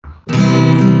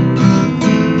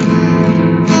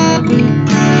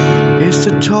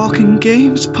Talking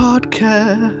Games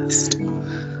Podcast.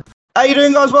 How you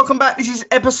doing, guys? Welcome back. This is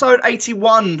episode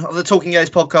 81 of the Talking Games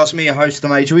Podcast. Me, your host, the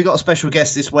Major. We got a special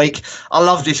guest this week. I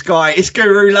love this guy. It's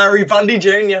Guru Larry Bundy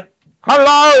Jr.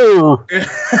 Hello!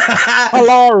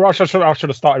 Hello! I should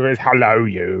have started with hello,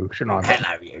 you, shouldn't I?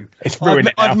 Hello, you. It's ruined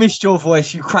it now. I've missed your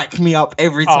voice. You crack me up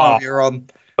every time you're on.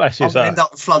 Bless you, I'll sir. end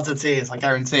up with floods of tears, I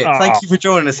guarantee it. Thank you for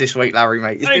joining us this week, Larry,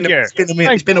 mate.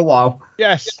 It's been a while.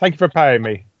 Yes, thank you for paying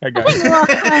me. I think the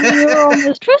last time you were on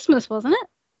was Christmas, wasn't it?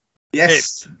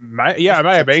 Yes. It may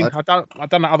have been. I've done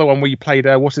that other one where you played,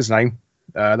 what's his name?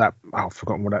 I've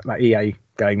forgotten what that EA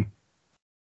game.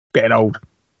 Getting old.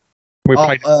 We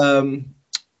played.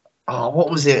 What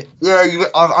was it? Yeah,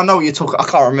 I know what you're talking. I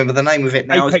can't remember the name of it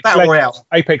now. It's Battle Royale.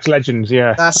 Apex Legends,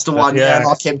 yeah. That's the one. Yeah, and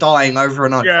I kept dying over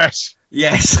and over.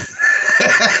 Yes.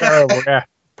 Terrible, yeah.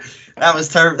 That was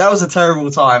terrible. That was a terrible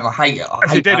time. I hate it.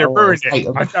 It ruined it.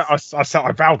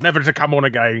 I vowed never to come on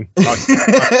again. I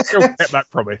still kept that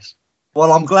promise.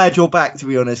 Well, I'm glad you're back, to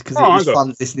be honest, because it was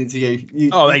fun listening to you.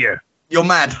 There you go. You're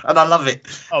mad, and I love it.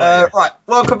 Right,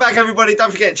 welcome back, everybody.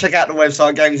 Don't forget to check out the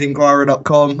website,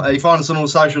 gamesinquirer.com. You find us on all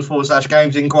socials,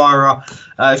 /gamesinquirer.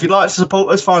 If you'd like to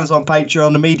support us, find us on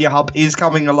Patreon. The Media Hub is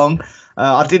coming along.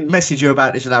 I did message you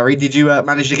about this, Larry. Did you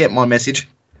manage to get my message?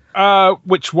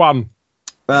 Which one?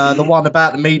 The one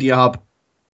about the Media Hub.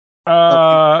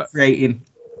 Creating.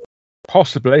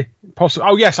 Possibly.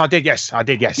 Oh, yes, I did. Yes.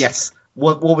 Yes.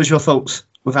 What was your thoughts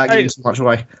without giving so much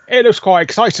away? It looks quite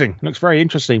exciting. Looks very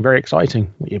interesting, very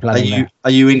exciting. What you're planning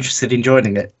Are you interested in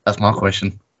joining it? That's my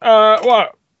question.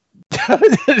 What?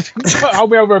 I'll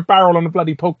be over a barrel on a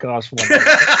bloody podcast.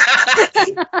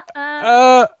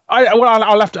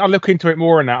 I'll look into it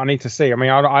more on that. I need to see. I mean,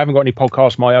 I haven't got any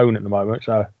podcasts of my own at the moment,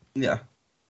 so yeah.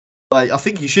 I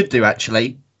think you should do,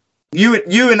 actually. You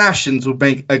and Ashens would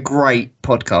make a great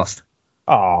podcast.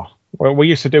 Well, we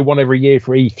used to do one every year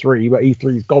for E3, but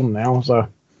E3's gone now, so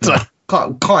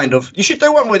kind of. You should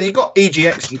do one where you got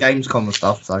EGX and Gamescom and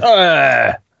stuff. So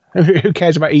who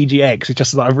cares about EGX? It's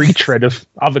just like a retread of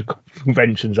other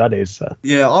conventions, that is. So.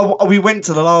 Yeah, we went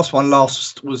to the last one.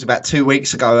 Was about 2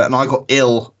 weeks ago, and I got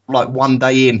ill like one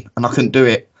day in, and I couldn't do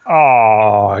it. You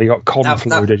got con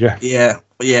flu, did you? Yeah,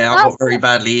 I got very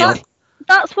badly ill.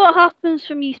 That's what happens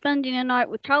from you spending a night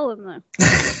with Callum, though.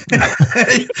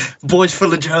 Boys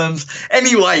full of germs.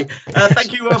 Anyway,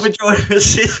 thank you all for joining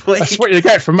us this week. That's what you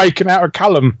get for making out of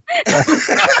Callum.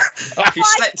 He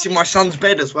slept in my son's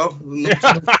bed as well.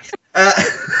 I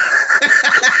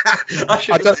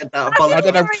should have said that.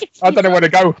 I don't know where to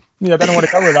go. Yeah, I don't know where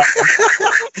to go with that.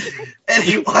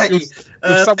 Anyway,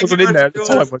 someone wasn't in there at the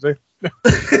time, was he?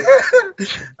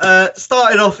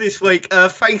 Starting off this week,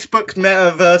 Facebook's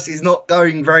metaverse is not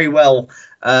going very well.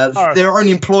 Their own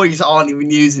employees aren't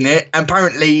even using it. And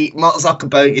apparently, Mark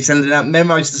Zuckerberg is sending out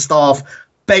memos to staff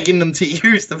begging them to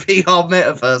use the VR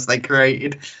metaverse they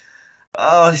created.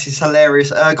 Oh, this is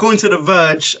hilarious. According to The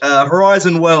Verge,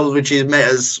 Horizon Worlds, which is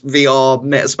Meta's VR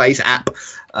Metaspace app,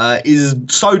 is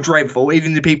so dreadful.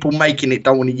 Even the people making it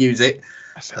don't want to use it.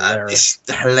 It's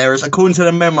hilarious. According to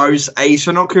the memos, a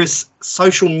synonymous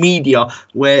social media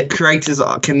where creators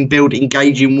can build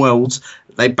engaging worlds.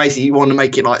 They basically want to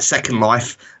make it like Second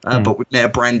Life, but with meta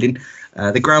branding.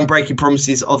 The groundbreaking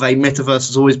promises of a metaverse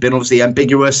has always been obviously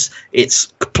ambiguous.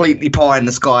 It's completely pie in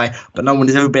the sky, but no one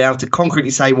has ever been able to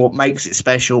concretely say what makes it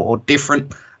special or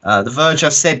different. The Verge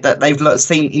has said that they've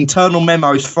seen internal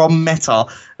memos from Meta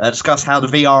discuss how the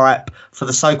VR app for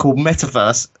the so-called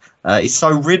metaverse is so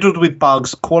riddled with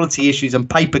bugs, quality issues, and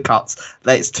paper cuts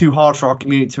that it's too hard for our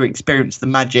community to experience the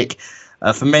magic.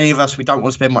 For many of us, we don't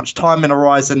want to spend much time in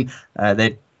Horizon.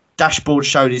 Their dashboard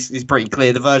show this is pretty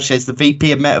clear. The Verge says the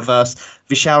VP of Metaverse,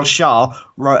 Vishal Shah,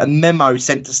 wrote a memo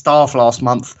sent to staff last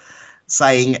month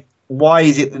saying, why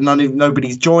is it that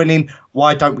nobody's joining?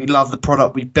 Why don't we love the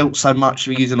product we built so much?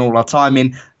 We're using all our time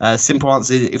in. Simple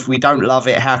answer is, if we don't love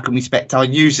it, how can we expect our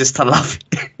users to love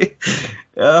it?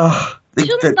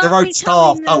 Their own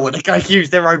staff don't want to go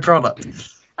use their own product.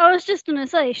 I was just going to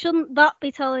say, shouldn't that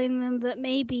be telling them that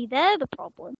maybe they're the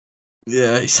problem?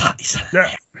 Yeah,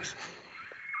 yeah.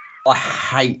 I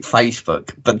hate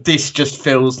Facebook, but this just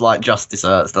feels like just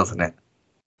desserts, doesn't it?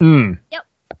 Yep.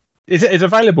 Is it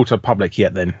available to public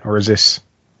yet then, or is this?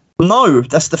 No,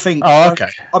 that's the thing. Oh, okay.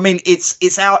 I mean,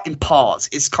 it's out in parts.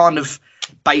 It's kind of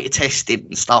beta tested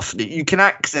and stuff. You can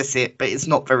access it, but it's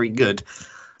not very good.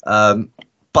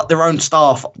 But their own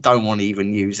staff don't want to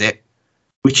even use it,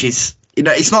 which is,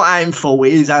 it's not out in full.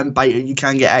 It is out in beta. You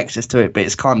can get access to it, but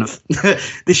it's kind of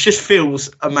this just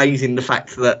feels amazing. The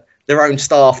fact that their own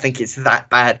staff think it's that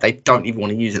bad, they don't even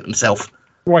want to use it themselves.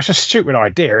 Well, it's a stupid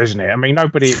idea, isn't it? I mean,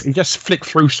 you just flick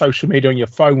through social media on your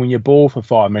phone when you're bored for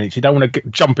 5 minutes. You don't want to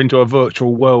jump into a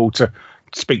virtual world to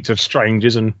speak to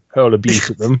strangers and hurl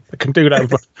abuse at them. I can do that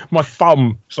with my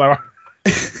thumb. So,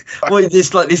 well,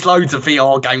 there's loads of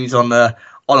VR games on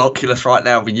Oculus right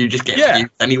now, but you just get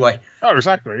abused anyway. Oh,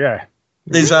 exactly, yeah.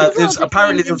 There's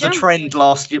apparently there was a trend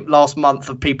last month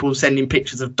of people sending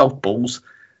pictures of dog balls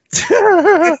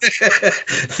through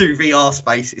VR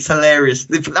space. It's hilarious.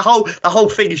 The whole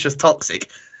thing is just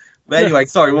toxic. But anyway,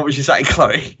 sorry, what was you saying,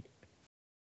 Chloe?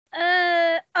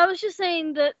 I was just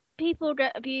saying that people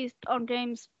get abused on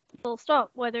games full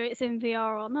stop, whether it's in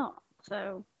VR or not.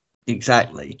 So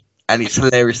exactly, and it's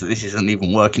hilarious that this isn't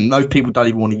even working. Most people don't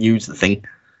even want to use the thing.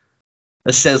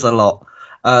 That says a lot.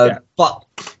 But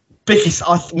biggest,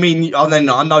 I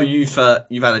know you've had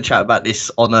a chat about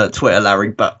this on Twitter,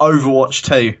 Larry, but Overwatch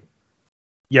 2.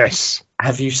 Yes.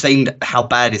 Have you seen how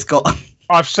bad it's got?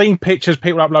 I've seen pictures,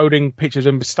 people uploading pictures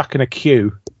and stuck in a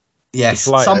queue. Yes.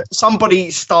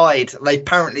 Somebody started,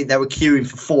 apparently they were queuing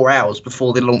for 4 hours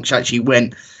before the launch actually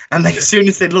went, and as soon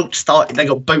as the launch started, they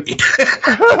got booted.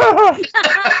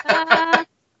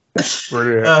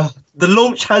 Brilliant. The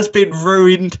launch has been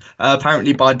ruined,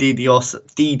 apparently by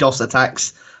DDoS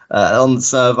attacks on the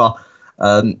server.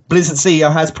 Blizzard CEO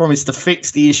has promised to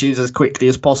fix the issues as quickly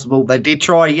as possible. They did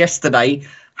try yesterday,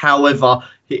 however,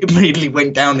 it immediately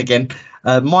went down again.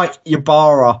 Mike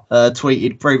Ybarra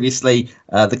tweeted previously,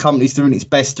 the company's doing its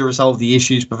best to resolve the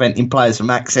issues preventing players from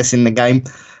accessing the game.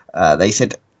 They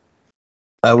said,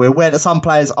 we're aware that some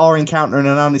players are encountering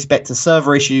an unexpected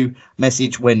server issue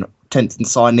message when attempting to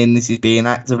sign in. This is being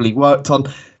actively worked on.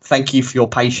 Thank you for your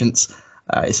patience.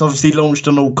 It's obviously launched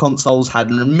on all consoles, had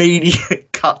an immediate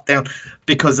cut down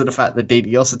because of the fact that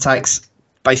DDoS attacks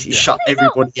basically shut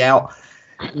everybody out.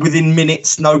 Within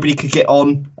minutes, nobody could get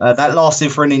on. That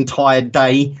lasted for an entire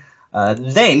day.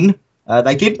 Then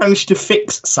they did manage to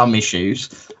fix some issues.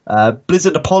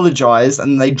 Blizzard apologised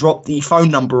and they dropped the phone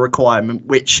number requirement,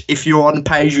 which if you're on a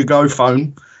pay-as-you-go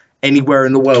phone anywhere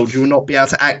in the world, you will not be able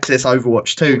to access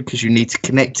Overwatch 2 because you need to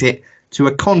connect it to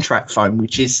a contract phone,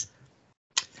 which is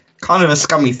kind of a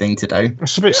scummy thing to do.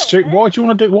 It's a bit stupid. Why do you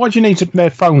want to do? Why do you need their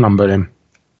phone number then?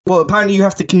 Well, apparently you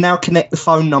have to now connect the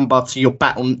phone number to your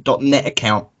Battle.net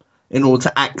account in order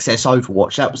to access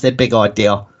Overwatch. That was their big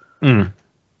idea,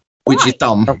 which is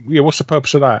dumb. Yeah, what's the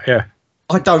purpose of that? Yeah.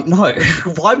 I don't know.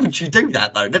 Why would you do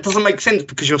that, though? That doesn't make sense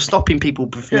because you're stopping people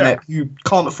who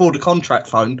can't afford a contract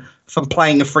phone from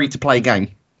playing a free-to-play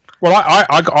game. Well,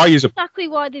 I use exactly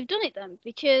why they've done it then,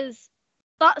 because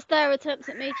that's their attempt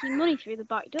at making money through the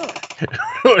back door.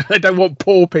 They don't want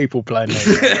poor people playing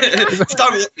it.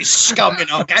 Don't want this scum in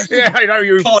our game. Yeah, I know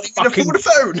you can't even afford a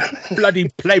phone. Bloody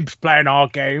plebs playing our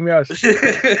game, yes.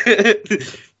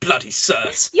 Bloody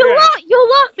sirs. You're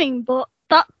laughing, but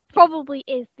that probably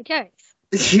is the case.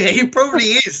 Yeah, it probably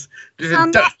is.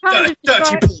 And dirty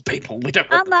poor people. We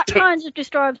don't want that kind of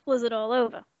describes Blizzard all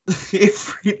over.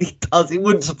 It really does. It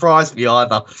wouldn't surprise me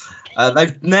either.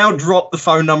 They've now dropped the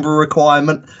phone number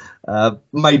requirement,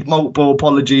 made multiple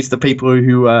apologies to people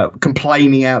who are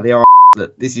complaining out there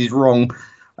that this is wrong.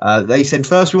 They said,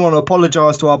 first, we want to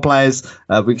apologise to our players.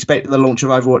 We expect the launch of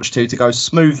Overwatch 2 to go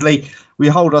smoothly. We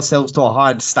hold ourselves to a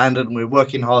high standard and we're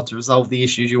working hard to resolve the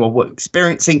issues you are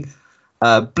experiencing.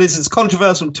 Blizzard's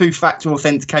controversial two-factor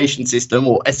authentication system,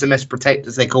 or SMS Protect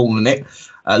as they're calling it,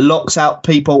 locks out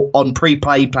people on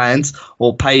pre-play plans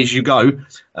or pay-as-you-go,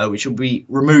 which will be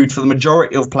removed for the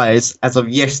majority of players as of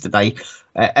yesterday.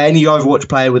 Any Overwatch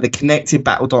player with a connected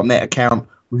Battle.net account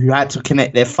who had to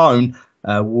connect their phone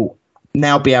will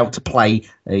now be able to play.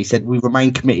 He said, we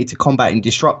remain committed to combating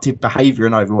disruptive behaviour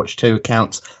in Overwatch 2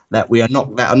 accounts that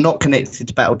are not connected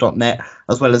to Battle.net,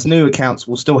 as well as new accounts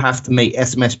will still have to meet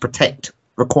SMS Protect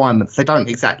requirements. They don't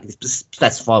exactly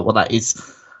specify what that is.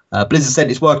 Blizzard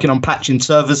said it's working on patching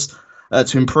servers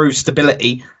to improve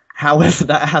stability. However,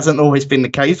 that hasn't always been the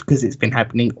case because it's been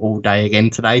happening all day again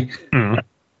today.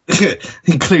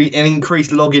 Including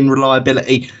increased login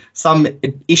reliability. Some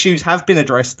issues have been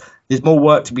addressed. There's more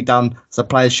work to be done, so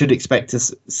players should expect to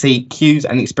see queues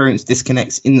and experience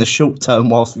disconnects in the short term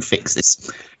whilst we fix this.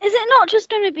 Is it not just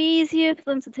going to be easier for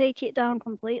them to take it down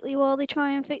completely while they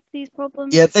try and fix these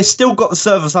problems? Yeah, they've still got the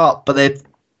servers up, but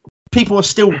people are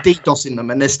still DDoSing them,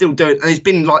 and they're still doing it. And it's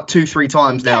been like 2-3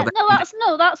 times now.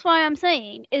 That's why I'm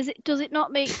saying, does it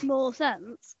not make more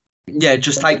sense? Yeah,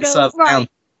 just take the server down.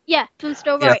 Yeah,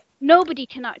 right. Nobody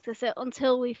can access it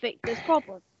until we fix this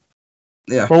problem.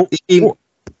 Yeah. Well,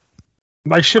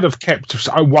 they should have kept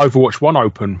Overwatch 1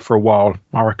 open for a while,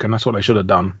 I reckon. That's what they should have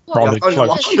done. I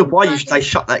wonder why they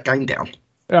shut that game down.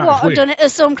 I've done it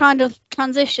as some kind of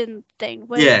transition thing.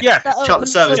 Yeah. Shut the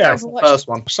servers down for the first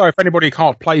one. So if anybody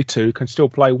can't play 2, can still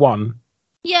play 1.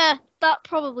 Yeah, that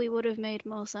probably would have made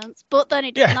more sense. But then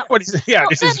it Then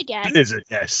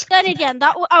again,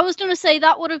 I was going to say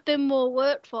that would have been more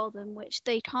work for them, which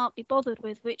they can't be bothered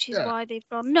with, which is why they've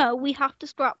gone, no, we have to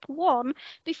scrap 1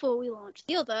 before we launch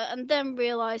the other, and then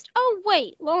realised, oh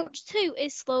wait, launch 2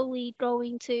 is slowly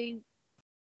going to...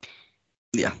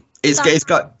 Yeah. It's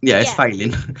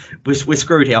failing. We're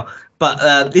screwed here.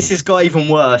 But this has got even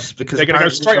worse because they're going to go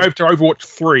straight over to Overwatch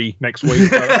 3 next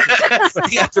week.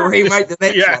 You have to remake the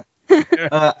next one.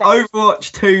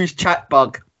 Overwatch 2's chat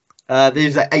bug.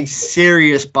 There's a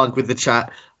serious bug with the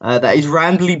chat that is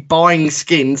randomly buying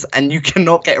skins and you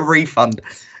cannot get a refund.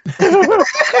 Do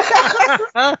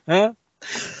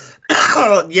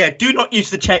not use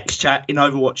the text chat in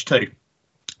Overwatch 2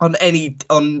 on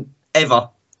ever.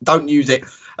 Don't use it.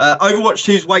 Overwatch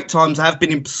 2's wait times have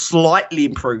been slightly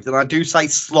improved, and I do say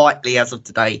slightly as of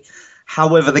today.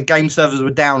 However, the game servers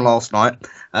were down last night.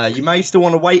 You may still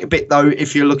want to wait a bit, though,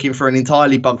 if you're looking for an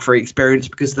entirely bug-free experience,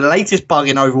 because the latest bug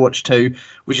in Overwatch 2,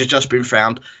 which has just been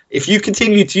found, if you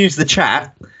continue to use the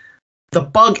chat, the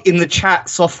bug in the chat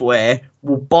software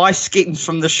will buy skins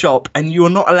from the shop, and you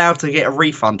are not allowed to get a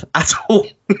refund at all.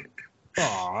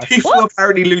 People are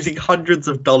apparently losing hundreds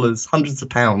of dollars, hundreds of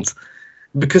pounds,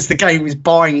 because the game is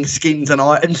buying skins and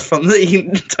items from the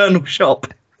internal shop.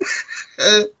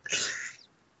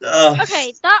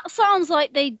 Okay, that sounds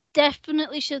like they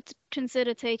definitely should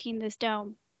consider taking this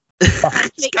down.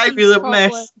 It's going to be a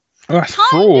mess. That's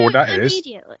fraud, that is.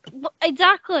 Immediately.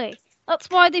 Exactly. That's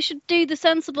why they should do the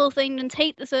sensible thing and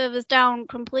take the servers down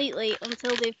completely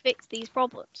until they've fixed these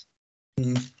problems.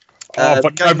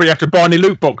 But nobody have to buy any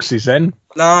loot boxes then?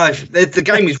 No, the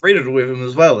game is riddled with them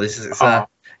as well. This is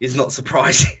not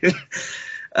surprising.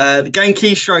 The game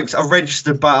keystrokes are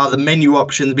registered by other menu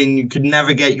options, meaning you could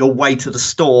navigate your way to the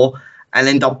store and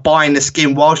end up buying the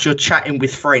skin whilst you're chatting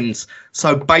with friends.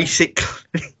 So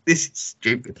basically, this is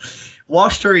stupid.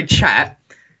 Whilst you're in chat,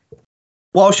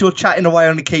 whilst you're chatting away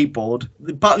on the keyboard,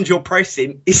 the buttons you're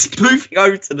pressing is moving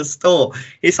over to the store.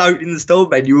 It's opening the store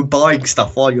menu and buying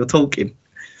stuff while you're talking.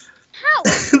 How?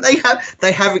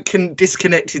 they haven't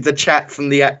disconnected the chat from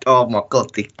the act. Oh my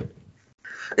god,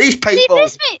 these people.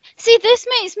 This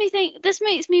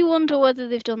makes me wonder whether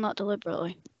they've done that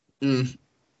deliberately.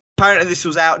 Apparently, this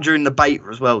was out during the beta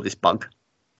as well. This bug.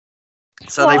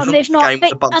 So they've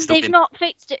not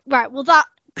fixed it. Right. Well, that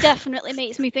definitely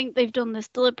makes me think they've done this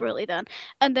deliberately then,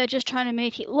 and they're just trying to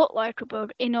make it look like a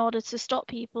bug in order to stop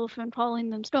people from calling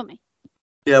them scummy.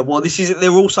 Yeah, well, they're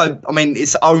also, I mean,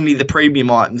 it's only the premium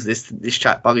items this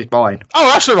chat bug is buying.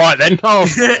 Oh, that's all right then. Oh,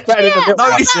 this is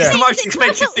the most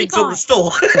expensive things on the store.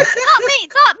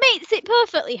 that makes it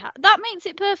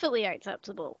perfectly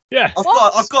acceptable. Yeah.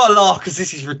 I've got to laugh because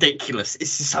this is ridiculous.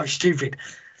 This is so stupid.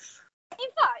 In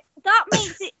fact,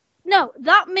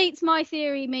 that makes my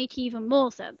theory make even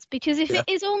more sense, because if it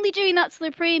is only doing that to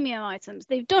the premium items,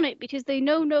 they've done it because they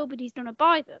know nobody's going to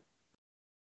buy them.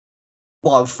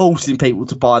 Well, forcing people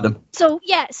to buy them. So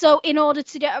in order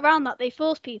to get around that, they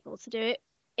force people to do it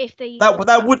if they.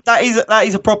 That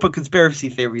is a proper conspiracy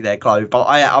theory there, Chloe. But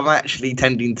I'm actually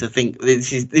tending to think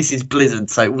this is Blizzard,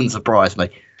 so it wouldn't surprise me.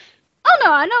 Oh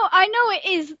no, I know it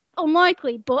is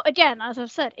unlikely, but again, as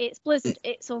I've said, it's Blizzard.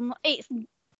 It's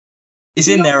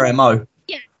in their MO.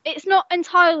 Yeah, it's not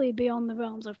entirely beyond the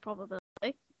realms of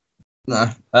probability.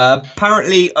 No.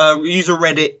 Apparently,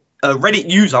 Reddit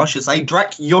user, I should say,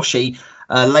 Drak Yoshi,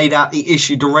 laid out the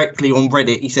issue directly on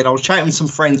Reddit. He said, I was chatting with some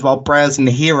friends while browsing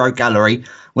the hero gallery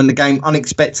when the game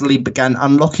unexpectedly began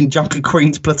unlocking Jumping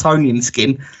Queen's Plutonian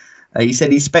skin. He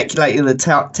said he speculated the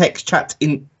text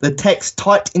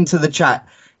typed into the chat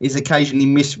is occasionally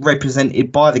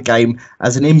misrepresented by the game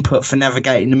as an input for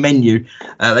navigating the menu.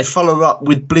 They followed up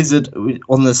with Blizzard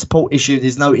on the support issue.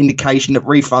 There's no indication that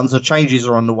refunds or changes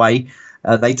are on the way.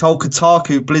 They told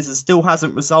Kotaku Blizzard still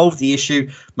hasn't resolved the issue,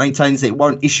 maintains that it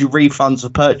won't issue refunds for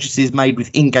purchases made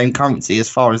with in-game currency as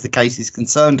far as the case is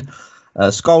concerned.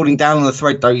 Scrolling down on the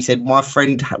thread, though, he said, my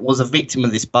friend was a victim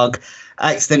of this bug,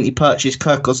 accidentally purchased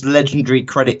Kirkos Legendary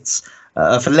credits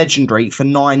for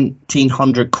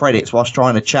 1,900 credits whilst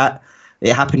trying to chat.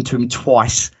 It happened to him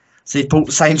twice. So he bought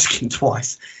the same skin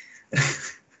twice.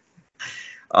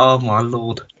 Oh, my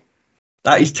Lord.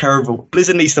 That is terrible.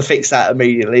 Blizzard needs to fix that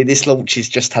immediately. This launch is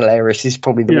just hilarious. It's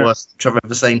probably the worst I've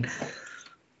ever seen.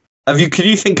 Can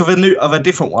you think of a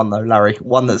different one though, Larry?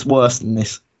 One that's worse than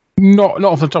this? Not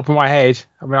off the top of my head.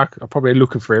 I mean, I'm probably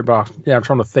looking for it, but I'm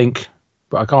trying to think.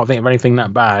 But I can't think of anything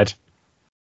that bad.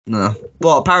 No.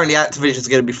 Well, apparently Activision's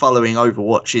going to be following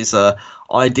Overwatch's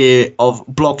idea of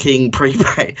blocking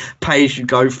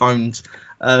pay-as-you-go phones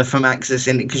from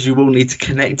accessing it, because you will need to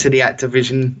connect to the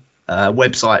Activision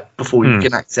website before you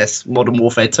can access Modern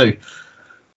Warfare 2.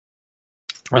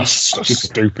 That's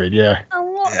stupid, yeah.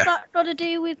 And what's that got to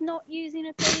do with not using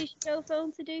a pay-as-you-go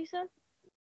phone to do so?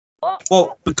 What?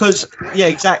 Well, because, yeah,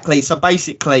 exactly. So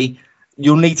basically,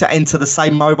 you'll need to enter the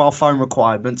same mobile phone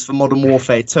requirements for Modern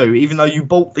Warfare 2. Even though you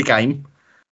bought the game,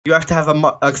 you have to have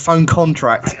a phone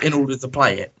contract in order to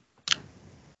play it.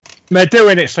 They're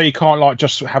doing it so you can't like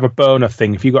just have a burner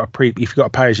thing. If you've got a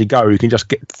pay as you go, you can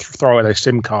just throw in a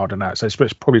SIM card and that. So it's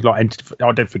probably like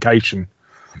identification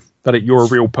that you're a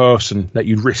real person, that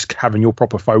you risk having your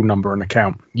proper phone number and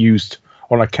account used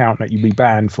on an account that you'd be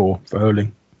banned for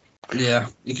hurling. Yeah,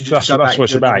 you can just that's what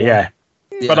it's about. Yeah.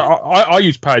 But I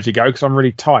use pay as you go because I'm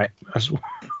really tight. There's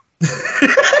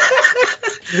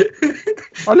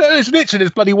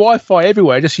bloody Wi-Fi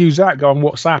everywhere. Just use that. Go on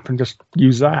WhatsApp and just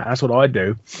use that. That's what I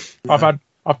do. Yeah.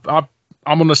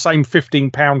 I'm on the same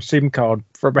 £15 SIM card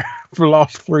for the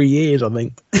last 3 years, I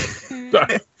think.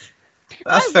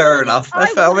 That's fair enough.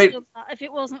 If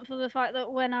it wasn't for the fact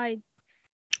that when I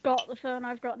got the phone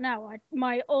I've got now,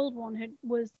 my old one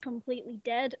was completely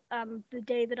dead, and the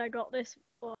day that I got this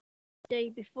was the day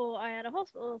before I had a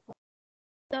hospital appointment.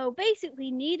 So basically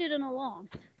needed an alarm.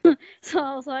 So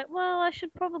I was like, well, I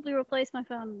should probably replace my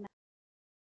phone now.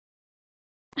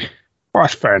 Well,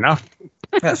 that's fair enough.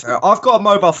 That's fair. I've got a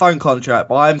mobile phone contract,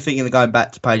 but I'm thinking of going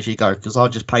back to pay as you go because I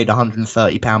just paid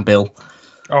 £130 bill.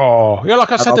 Oh, yeah,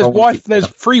 like I said, there's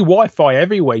free Wi-Fi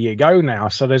everywhere you go now,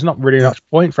 so there's not really much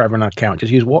point for having an account.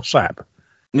 Just use WhatsApp.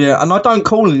 Yeah, and I don't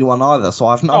call anyone either, so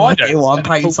I've no idea why I'm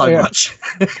paying so much.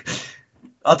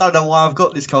 I don't know why I've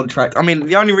got this contract. I mean,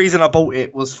 the only reason I bought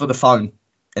it was for the phone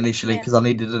initially because I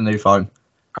needed a new phone.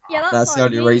 Yeah, that's the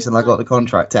only reason I got the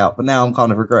contract out. But now I'm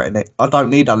kind of regretting it. I don't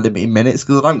need unlimited minutes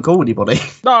because I don't call anybody.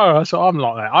 No, so I'm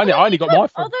like that. I only got my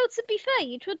phone. Although, to be fair,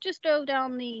 you could just go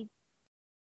down the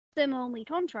SIM-only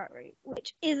contract route,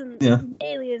 which isn't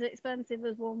nearly as expensive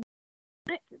as one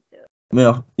connected to it.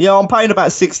 Yeah, I'm paying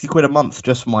about £60 a month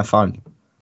just for my phone.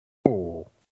 Oh,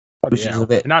 which is a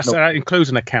bit. And that includes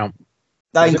an account.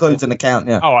 That includes an account,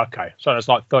 yeah. Oh, okay. So it's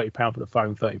like £30 for the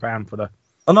phone, £30 for the.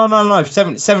 Oh no,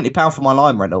 £70 for my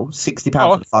line rental, £60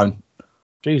 for the phone.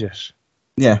 Jesus.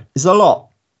 Yeah, it's a lot.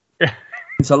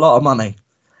 It's a lot of money,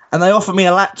 and they offer me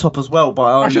a laptop as well. But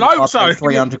I should hope so.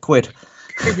 £300.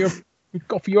 You've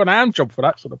got for you an hand job for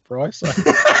that sort of price. So.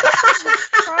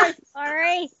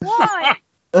 Sorry, why?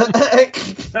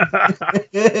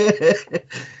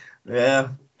 Yeah.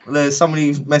 There's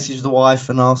somebody messaged the wife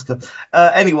and ask her.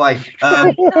 Anyway.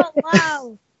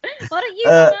 Wow. Why don't you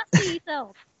answer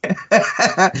yourself?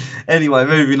 Anyway,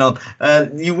 moving on.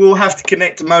 You will have to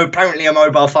connect apparently a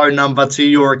mobile phone number to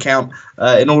your account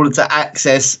in order to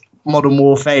access Modern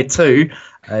Warfare 2.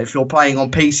 If you're playing on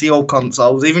PC or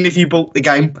consoles, even if you bought the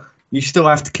game, you still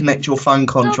have to connect your phone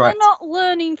contract. No,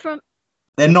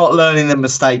 they're not learning their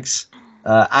mistakes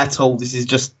at all. This is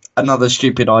just another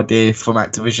stupid idea from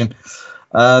Activision.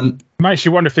 Makes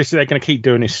you wonder if they're going to keep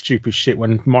doing this stupid shit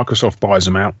when Microsoft buys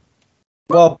them out.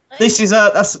 Well, this is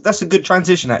that's a good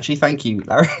transition, actually. Thank you,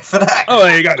 Larry, for that. Oh,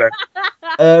 there you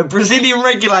go. Brazilian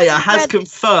regulator has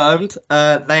confirmed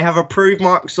they have approved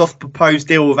Microsoft's proposed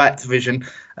deal with Activision.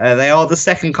 They are the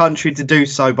second country to do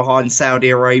so behind Saudi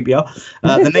Arabia.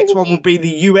 The next one will be the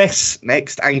US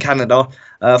next and Canada,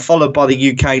 followed by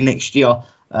the UK next year.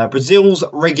 Brazil's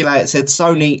regulator said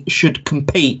Sony should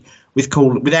compete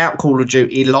without Call of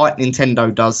Duty like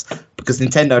Nintendo does, because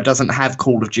Nintendo doesn't have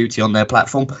Call of Duty on their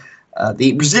platform.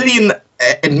 The Brazilian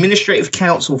Administrative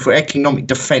Council for Economic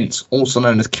Defence, also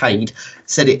known as CADE,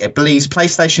 said it believes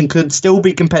PlayStation could still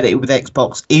be competitive with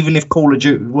Xbox even if Call of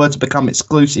Duty were to become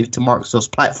exclusive to Microsoft's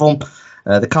platform.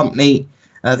 The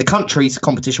country's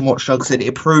competition watchdog said it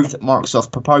approved Microsoft's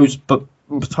proposed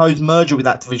merger with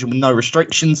Activision with no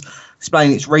restrictions.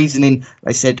 Explaining its reasoning,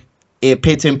 they said it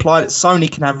appeared to imply that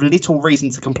Sony can have little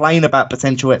reason to complain about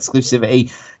potential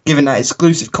exclusivity, given that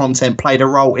exclusive content played a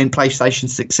role in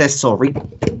PlayStation's success story.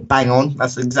 Bang on,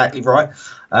 that's exactly right.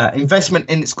 Investment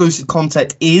in exclusive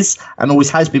content is, and always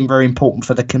has been, very important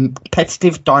for the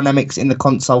competitive dynamics in the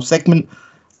console segment.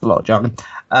 A lot of jargon.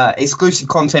 Exclusive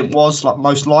content was,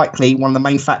 most likely, one of the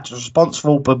main factors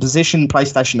responsible for positioning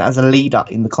PlayStation as a leader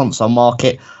in the console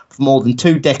market for more than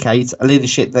 2 decades, a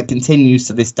leadership that continues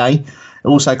to this day. It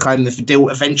also claimed that the deal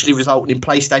eventually resulted in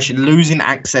PlayStation losing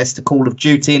access to Call of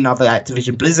Duty and other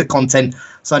Activision Blizzard content.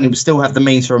 Sony would still have the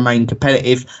means to remain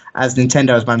competitive, as Nintendo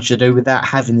has managed to do without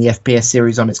having the FPS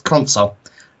series on its console.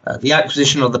 The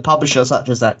acquisition of the publisher, such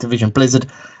as Activision Blizzard,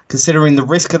 considering the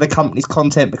risk of the company's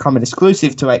content becoming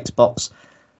exclusive to Xbox,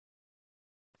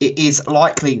 it is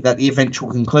likely that the eventual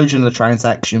conclusion of the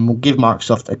transaction will give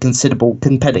Microsoft a considerable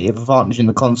competitive advantage in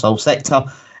the console sector.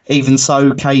 Even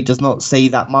so, Cade does not see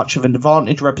that much of an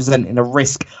advantage, representing a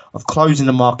risk of closing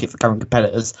the market for current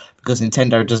competitors because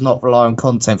Nintendo does not rely on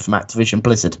content from Activision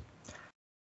Blizzard.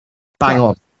 Bang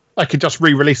on. They could just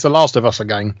re-release The Last of Us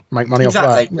again, make money off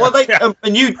that. Well,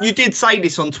 and you did say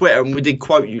this on Twitter, and we did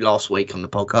quote you last week on the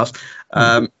podcast.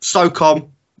 SOCOM,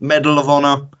 Medal of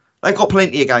Honor, they've got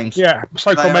plenty of games. Yeah,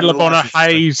 SOCOM, Medal of Honor,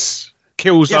 Haze,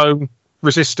 Killzone,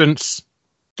 Resistance.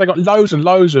 They got loads and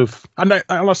loads of, and like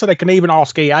I said, they can even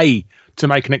ask EA to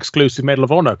make an exclusive Medal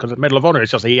of Honor, because Medal of Honor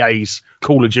is just EA's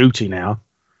Call of Duty now.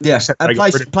 Yes, and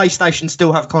PlayStation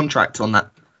still have contracts on that.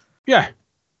 Yeah.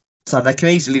 So they can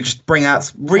easily just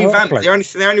revamp it.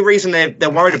 The only reason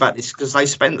they're worried about this is because they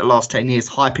spent the last 10 years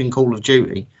hyping Call of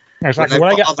Duty. Yeah, exactly.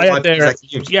 Well, they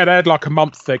had like a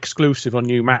month exclusive on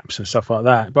new maps and stuff like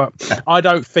that. But I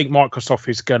don't think Microsoft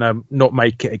is going to not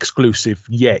make it exclusive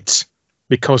yet,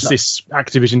 because this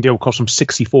Activision deal cost them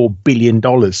 $64 billion.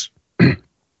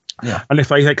 Yeah. And if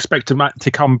they expect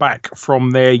to come back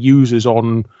from their users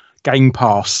on Game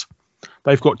Pass,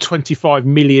 they've got 25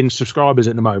 million subscribers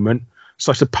at the moment.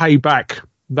 So to pay back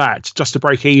that, just to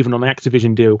break even on the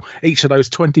Activision deal, each of those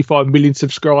 25 million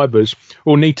subscribers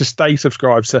will need to stay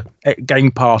subscribed to Game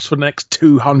Pass for the next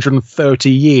 230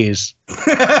 years. so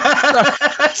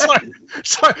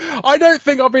I don't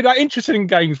think I'll be that interested in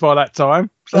games by that time.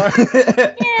 So.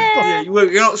 Yeah,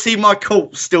 you'll not see my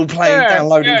cult still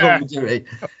downloading Call of Duty.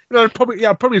 They'll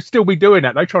probably still be doing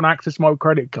that. They try and access my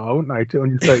credit card, won't they?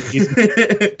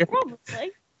 230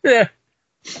 Probably. Yeah.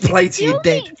 Play to you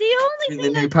dead. The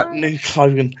only thing new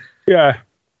slogan. Yeah.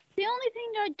 The only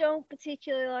thing I don't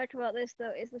particularly like about this,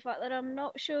 though, is the fact that I'm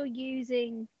not sure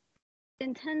using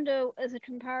Nintendo as a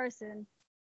comparison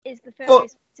is the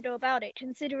fairest way to go about it,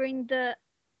 considering that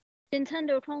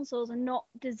Nintendo consoles are not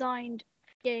designed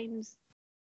for games.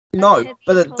 No,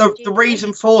 but the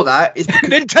reason for that is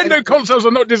because Nintendo consoles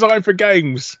are not designed for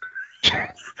games.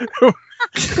 That's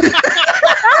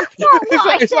not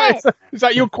what I said. Is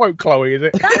that your quote, Chloe? Is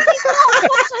it? That is not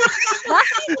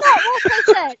what I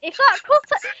said. If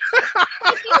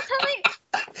you tell me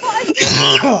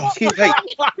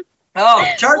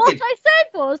what I said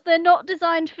was they're not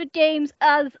designed for games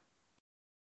as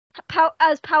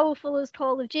powerful as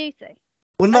Call of Duty.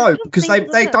 Well, no, because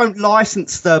they don't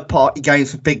license third-party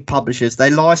games for big publishers. They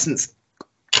license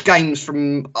games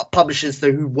from publishers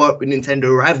who work with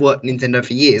Nintendo or have worked with Nintendo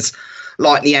for years,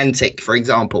 like Niantic, for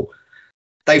example.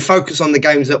 They focus on the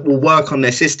games that will work on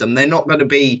their system. They're not going to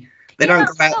be. They don't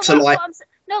go out to like.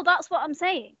 No, that's what I'm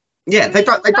saying. Yeah, they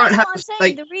don't have.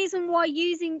 The reason why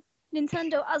using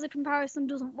Nintendo as a comparison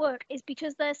doesn't work is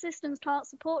because their systems can't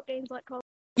support games like Call of Duty.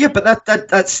 Yeah, but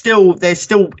that's still they're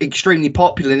still extremely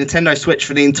popular. Nintendo Switch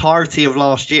for the entirety of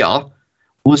last year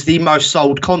was the most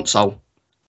sold console.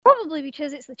 Probably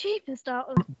because it's the cheapest out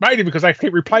of. Mainly because they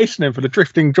keep replacing them for the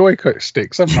drifting Joy-Con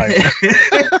sticks, haven't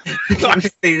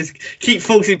they? Keep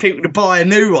forcing people to buy a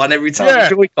new one every time the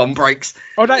Joy-Con breaks.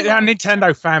 Oh, our Nintendo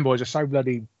fanboys are so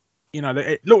bloody. You know,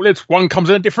 look, this one comes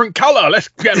in a different colour. Let's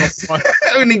get on.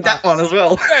 We need that one as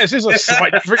well. Yes, this is a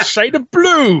slight different shade of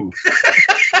blue.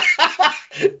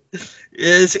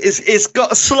 Yes, it's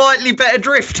got a slightly better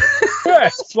drift.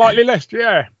 Yes, slightly less.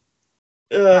 Yeah.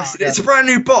 It's a brand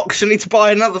new box. You need to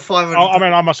buy another 500. I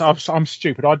mean, I'm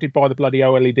stupid. I did buy the bloody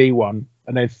OLED one,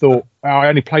 and then thought I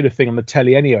only played a thing on the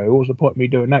telly anyway. What was the point of me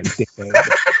doing that?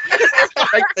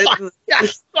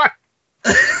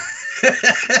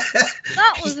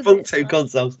 That was bought two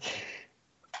consoles.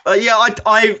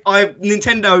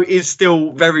 Nintendo is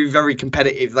still very, very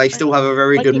competitive. They still have a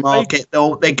very good market.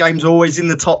 Their games are always in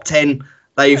the top 10.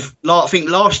 I think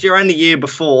last year and the year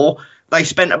before, they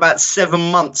spent about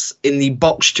 7 months in the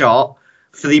box chart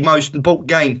for the most bought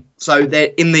game. So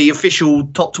they're in the official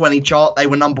top 20 chart. They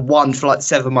were number one for like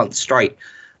 7 months straight.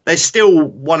 They're still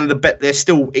they're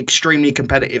still extremely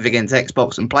competitive against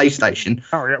Xbox and PlayStation.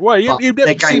 Oh yeah, well you've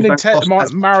never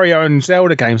seen Mario and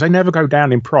Zelda games. They never go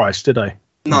down in price, do they?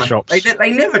 No,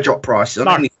 they never drop prices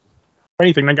on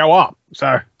anything. They go up.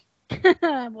 So.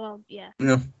 Well, yeah.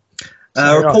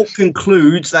 Report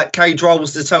concludes that K-Droll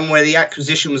was determined where the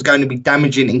acquisition was going to be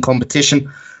damaging in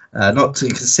competition. Not to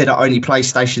consider only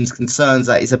PlayStation's concerns,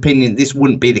 that his opinion this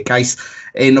wouldn't be the case.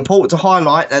 In report to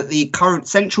highlight that the current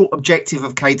central objective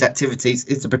of Cade's activities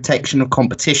is the protection of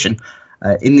competition.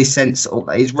 In this sense,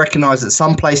 it's recognised that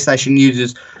some PlayStation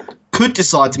users could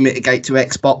decide to mitigate to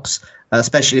Xbox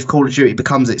especially if Call of Duty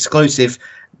becomes exclusive.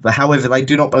 But however, they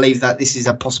do not believe that this is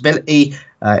a possibility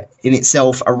in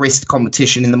itself, a risk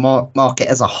competition in the market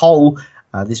as a whole.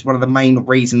 This is one of the main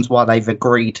reasons why they've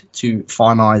agreed to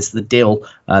finalise the deal.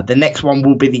 The next one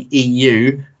will be the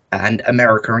EU and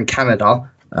America and Canada.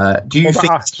 Do you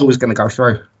think it's always going to go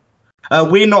through?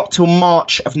 We're not till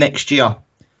March of next year.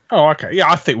 Oh, okay.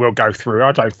 Yeah, I think we'll go through.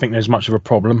 I don't think there's much of a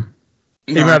problem.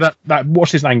 No. Even though that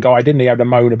what's his name guy, didn't he have to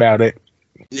moan about it?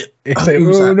 Yeah.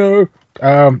 Oh no.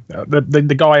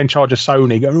 The guy in charge of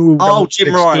Sony.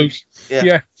 Jim Ryan.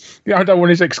 Yeah, I don't want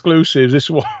his exclusives. This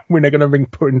is when they're going to be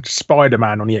putting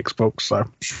Spider-Man on the Xbox. So,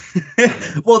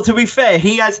 well, to be fair,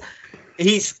 he's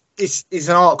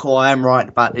an article. I am right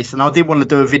about this, and I did want to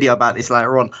do a video about this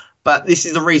later on. But this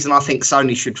is the reason I think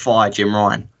Sony should fire Jim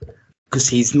Ryan, because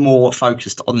he's more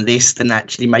focused on this than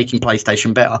actually making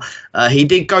PlayStation better. He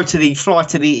did fly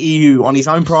to the EU on his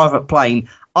own private plane,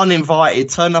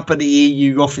 uninvited, turn up at the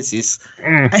EU offices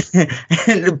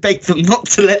and beg them not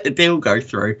to let the deal go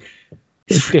through.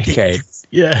 Dickhead.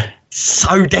 Yeah.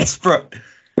 So desperate. Talk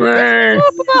about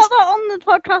that on the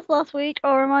podcast last week,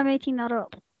 or am I making that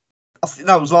up? I think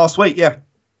that was last week, yeah.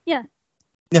 Yeah.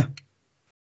 Yeah.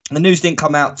 The news didn't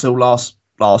come out till last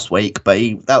week, but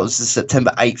that was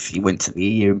September 8th. He went to the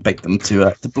EU and begged them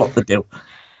to block the deal.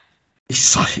 He's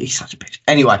such a bitch.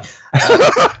 Anyway,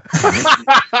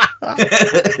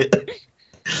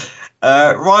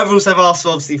 rivals have asked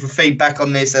obviously for feedback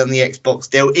on this and the Xbox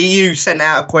deal. EU sent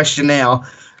out a questionnaire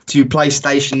to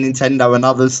PlayStation, Nintendo, and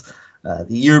others. The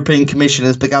European Commission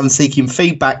has begun seeking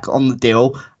feedback on the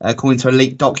deal. According to a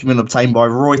leaked document obtained by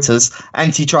Reuters,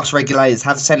 antitrust regulators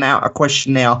have sent out a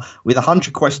questionnaire with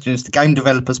 100 questions to game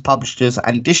developers, publishers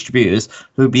and distributors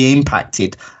who will be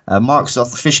impacted.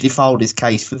 Microsoft officially filed his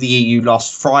case for the EU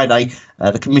last Friday.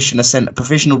 The Commissioner sent a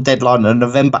provisional deadline on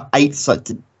November 8th, so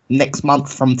next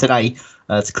month from today,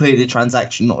 to clear the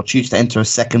transaction or choose to enter a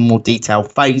second, more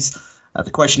detailed phase. The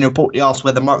question reportedly asked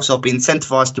whether Microsoft be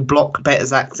incentivised to block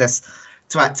bettors' access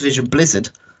to Activision Blizzard,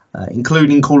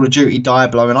 including Call of Duty,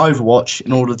 Diablo and Overwatch,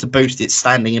 in order to boost its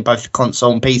standing in both the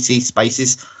console and PC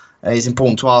spaces. It's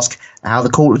important to ask how the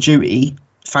Call of Duty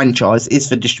franchise is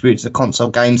for distributors of console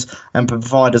games and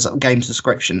providers of game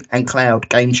subscription and cloud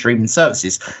game streaming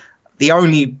services. The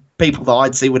only people that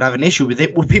I'd see would have an issue with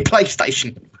it would be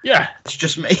PlayStation. Yeah. It's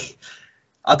just me.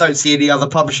 I don't see any other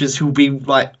publishers who'll be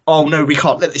like, oh no, we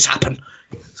can't let this happen.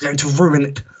 It's going to ruin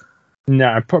it.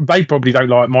 No, they probably don't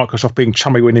like Microsoft being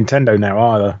chummy with Nintendo now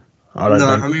either.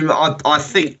 I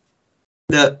think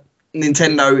that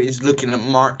Nintendo is looking at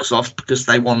Microsoft because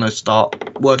they want to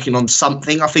start working on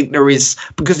something. I think there is,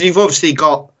 because you've obviously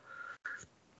got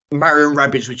Mario and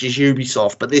Rabbids, which is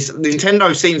Ubisoft, but this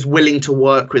Nintendo seems willing to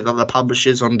work with other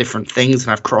publishers on different things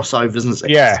and have crossovers and stuff.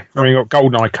 Yeah, I mean, you've got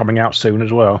GoldenEye coming out soon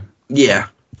as well. Yeah.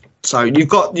 So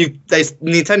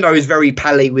Nintendo is very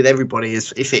pally with everybody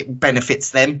if it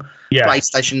benefits them. Yeah.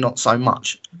 PlayStation not so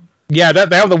much. Yeah,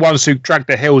 they're the ones who dragged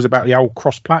their heels about the old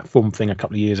cross-platform thing a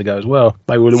couple of years ago as well.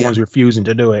 They were the ones refusing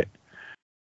to do it.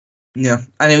 Yeah,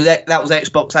 and that was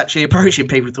Xbox actually approaching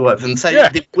people to work for them. So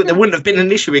there wouldn't have been an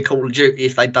issue with Call of Duty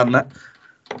if they'd done that.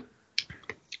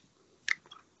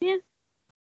 Yeah.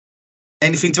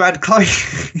 Anything to add, Chloe?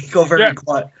 You got very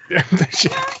quiet. Yeah.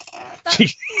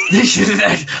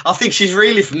 I think she's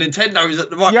really from Nintendo's at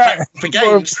the right for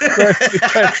games.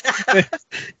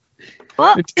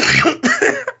 What?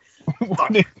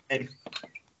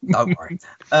 Don't worry.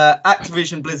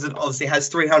 Activision Blizzard obviously has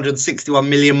 361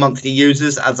 million monthly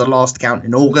users as of last count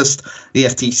in August. The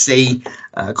FTC,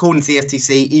 according to the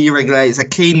FTC, EU regulators are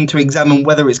keen to examine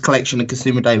whether its collection of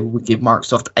consumer data will give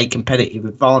Microsoft a competitive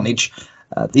advantage.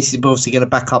 This is obviously going to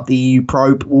back up the EU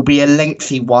probe. Will be a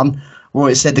lengthy one.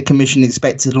 Reuters said the Commission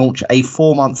expects to launch a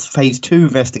 4-month Phase 2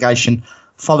 investigation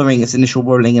following its initial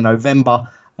ruling in November.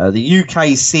 The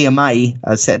UK's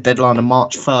CMA set a deadline on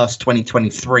March 1st,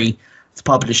 2023 to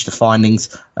publish the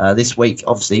findings. This week,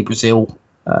 obviously, Brazil,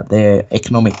 their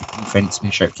Economic Defence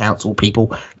Ministry Council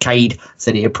people, CADE,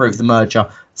 said it approved the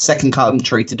merger. Second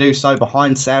country to do so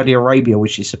behind Saudi Arabia,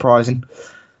 which is surprising.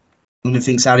 I don't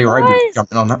think Saudi Arabia is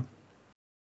jumping on that.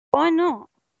 Why not?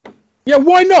 Yeah,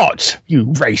 why not, you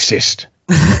racist?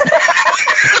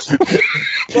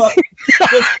 Well,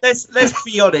 let's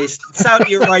be honest.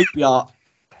 Saudi Arabia,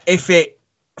 if it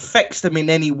affects them in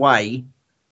any way,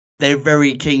 they're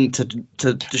very keen to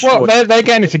destroy. Well, they're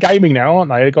getting into gaming now, aren't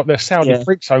they? They've got their Saudi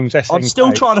Freak Zones SNK. I'm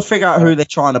still trying to figure out who they're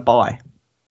trying to buy.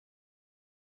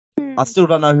 I still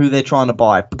don't know who they're trying to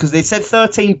buy because they said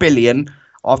 13 billion.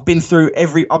 I've been through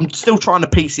I'm still trying to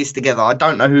piece this together. I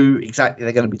don't know who exactly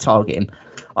they're going to be targeting.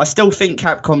 I still think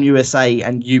Capcom USA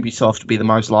and Ubisoft would be the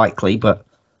most likely, but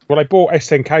Well, they bought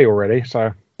SNK already,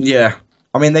 so Yeah.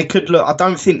 I mean, they could look. I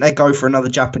don't think they go for another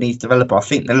Japanese developer. I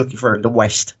think they're looking for the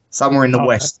West, somewhere in the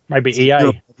West. Maybe EA,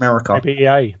 Europe, America. Maybe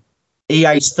EA.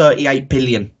 EA's 38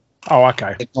 billion. Oh,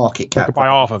 okay. Market They cap. could buy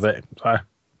half of it. So.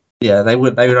 Yeah, they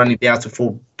would only be able to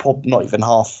afford not even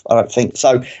half. I don't think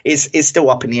so. It's still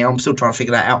up in the air. I'm still trying to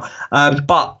figure that out.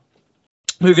 But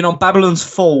moving on, Babylon's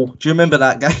Fall. Do you remember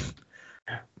that game?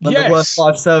 One of the worst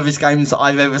live service games that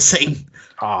I've ever seen.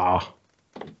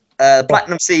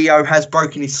 Platinum CEO has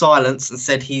broken his silence and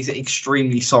said he's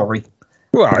extremely sorry.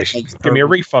 Well, give me a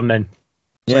refund then.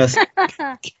 Yes.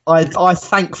 I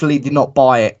thankfully did not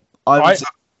buy it.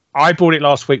 I bought it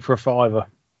last week for $5.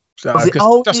 So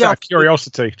just out of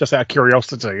curiosity. Just out of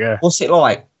curiosity, yeah. What's it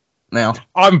like now?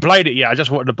 I haven't played it yet. I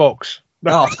just wanted the box.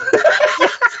 Oh.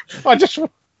 I just...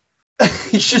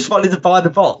 He just wanted to buy the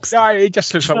box. Yeah, it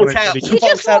just looks like one of He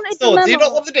just wanted the memo. Do you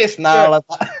not want the disc? No.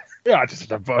 Yeah, I just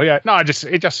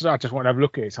want to have a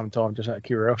look at it sometime, just out of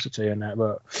curiosity and that.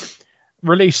 But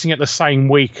releasing it the same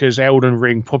week as Elden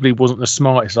Ring probably wasn't the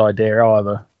smartest idea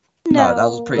either. No, that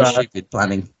was pretty stupid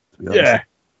planning, to be honest.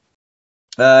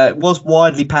 It was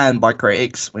widely panned by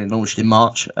critics when it launched in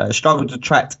March. Struggled to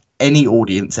attract any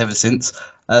audience ever since.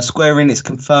 Square Enix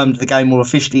confirmed the game will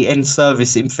officially end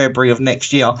service in February of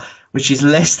next year, which is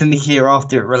less than a year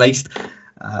after it released.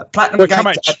 Platinum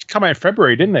Games came out in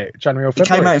February, didn't it? January or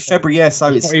February? It came out in February, yeah.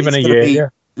 So it's not even a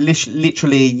year.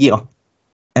 Literally a year,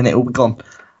 and it will be gone.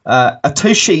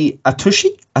 Atushi,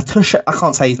 I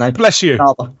can't say his name. Bless you.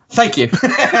 Inaba. Thank you.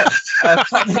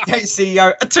 Platinum Games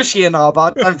CEO Atushi Inaba.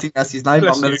 I don't think that's his name,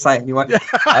 but I'm going to say it anyway.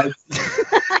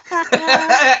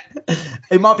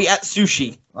 It might be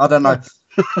Atsushi. I don't know.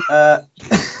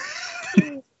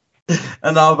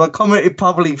 Inaba commented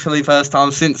publicly for the first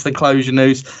time since the closure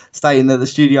news, stating that the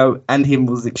studio and him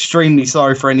was extremely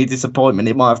sorry for any disappointment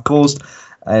it might have caused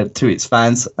to its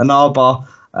fans. Inaba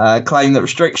claimed that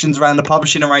restrictions around the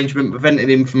publishing arrangement prevented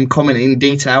him from commenting in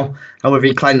detail. However,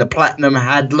 he claimed that Platinum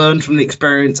had learned from the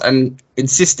experience and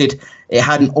insisted it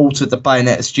hadn't altered the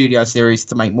Bayonetta Studio series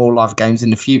to make more live games in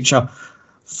the future.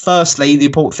 Firstly, the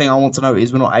important thing I want to note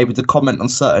is we're not able to comment on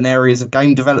certain areas of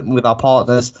game development with our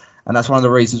partners, and that's one of the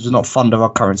reasons we're not fond of our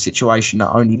current situation.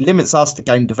 That only limits us to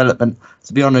game development.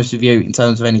 To be honest with you, in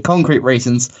terms of any concrete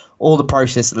reasons or the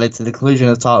process that led to the conclusion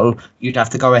of the title, you'd have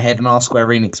to go ahead and ask Square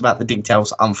Enix about the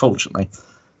details, unfortunately.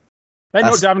 They're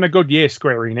not having a good year,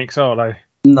 Square Enix, are they?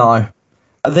 No.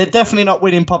 They're definitely not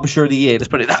winning Publisher of the Year, let's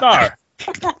put it that way.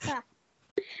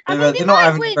 They're not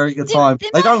having a very good time.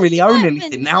 They don't really own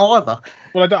anything now either.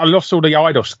 Well, I lost all the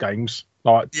IDOS games,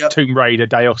 like Tomb Raider,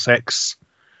 Deus Ex,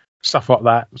 stuff like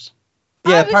that.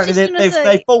 Yeah, apparently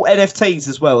they've bought NFTs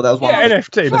as well. That was one. Yeah,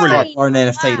 NFT, brilliant. Or an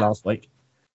NFT last week.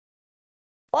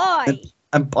 Why?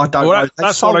 And I don't know.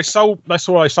 That's why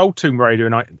they sold Tomb Raider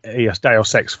and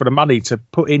Deus Ex for the money to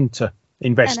put into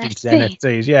investing into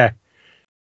NFTs. Yeah.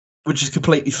 Which is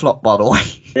completely flopped, by the way.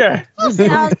 Yeah. Because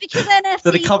NFT.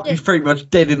 So the company's pretty much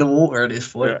dead in the water at this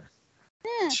point. Yeah.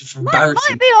 It's just embarrassing.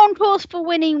 Might be on course for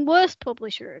winning Worst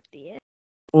Publisher of the Year.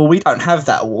 Well, we don't have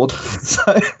that award. So,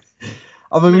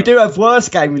 I mean, we do have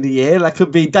Worst Game of the Year. That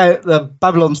could be the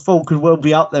Babylon's Fall could well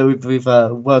be up there with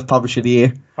Worst Publisher of the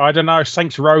Year. I don't know.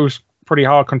 Saints Row's pretty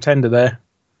hard contender there.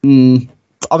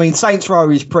 I mean, Saints Row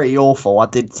is pretty awful. I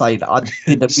did say that.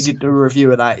 We did do a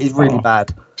review of that. It's really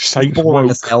bad. Saints boring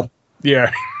as hell.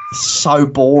 Yeah. So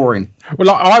boring. Well,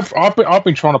 like, I've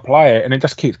been trying to play it and it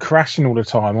just keeps crashing all the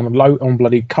time on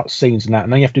bloody cutscenes and that,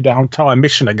 and then you have to do the entire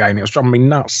mission again. It was driving me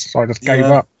nuts, so I just gave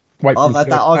up. I've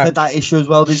had that issue as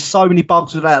well. There's so many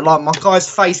bugs with that. Like, my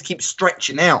guy's face keeps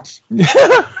stretching out.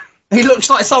 He looks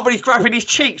like somebody's grabbing his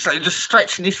cheeks and just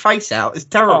stretching his face out. It's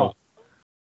terrible.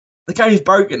 The game's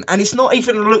broken, and it's not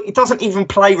even. It doesn't even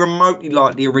play remotely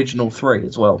like the original 3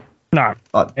 as well. No,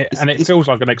 it feels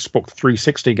like an Xbox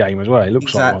 360 game as well. It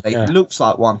looks like one. It looks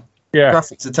like one. Yeah,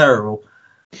 graphics are terrible.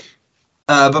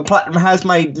 But Platinum has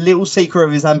made little secret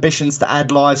of his ambitions to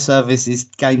add live services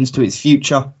games to its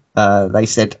future. They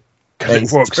said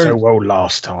it worked so well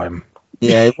last time.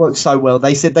 Yeah, it worked so well.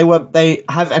 They said they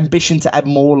have ambition to add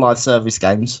more live service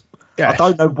games. Yeah. I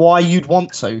don't know why you'd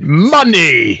want to.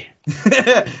 Money.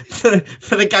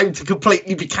 for the game to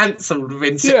completely be cancelled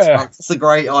within 6 months. That's a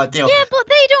great idea. Yeah, but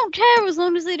they don't care as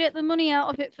long as they get the money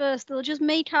out of it first. They'll just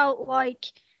make out like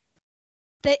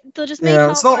they'll just make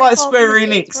out. It's not like Square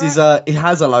Enix it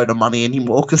has a load of money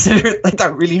anymore, considering they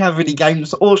don't really have any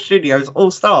games or studios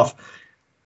or staff.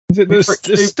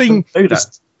 The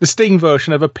Steam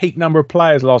version of a peak number of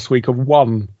players last week of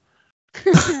 1.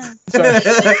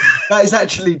 That is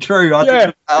actually true.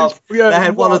 They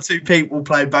had 1 or 2 people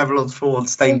playing Babylon's Fall on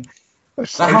Steam.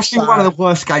 That has to be one of the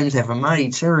worst games ever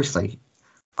made, seriously.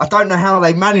 I don't know how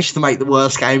they managed to make the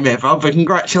worst game ever, but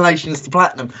congratulations to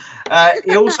Platinum.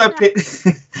 He also picked...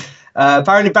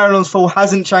 apparently Babylon's Fall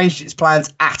hasn't changed its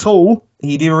plans at all.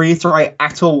 He did reiterate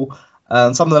at all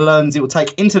some of the learnings it will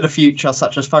take into the future,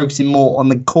 such as focusing more on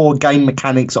the core game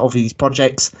mechanics of his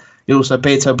projects. He also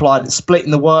appeared to imply that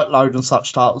splitting the workload on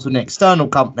such titles with an external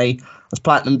company, as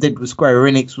Platinum did with Square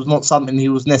Enix, was not something he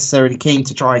was necessarily keen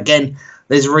to try again.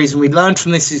 There's a reason we learned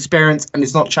from this experience, and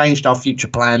it's not changed our future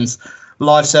plans.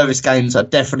 Live service games are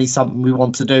definitely something we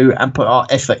want to do and put our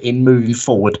effort in moving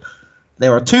forward.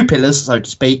 There are two pillars, so to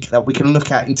speak, that we can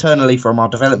look at internally from our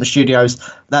development studios,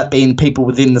 that being people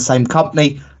within the same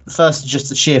company. The first is just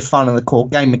the sheer fun and the core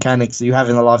game mechanics that you have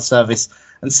in the live service.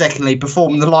 And secondly,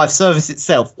 performing the live service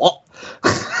itself. What?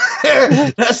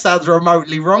 That sounds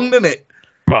remotely wrong, doesn't it?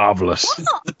 Marvellous.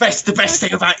 The best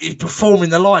thing about it is performing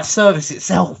the live service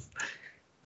itself.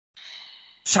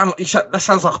 That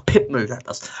sounds like a pip move, that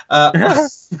does.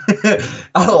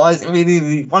 Otherwise, I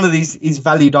mean, one of these is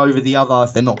valued over the other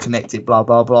if they're not connected, blah,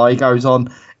 blah, blah. He goes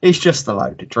on. It's just a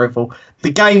load of drivel.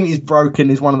 The game is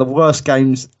broken. It's one of the worst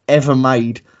games ever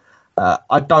made.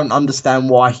 I don't understand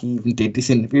why he even did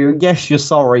this interview. Yes, you're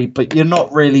sorry, but you're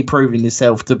not really proving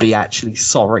yourself to be actually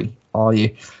sorry, are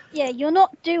you? Yeah, you're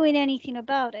not doing anything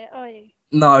about it, are you?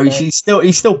 No, he's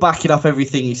still backing up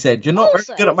everything he said. You're not very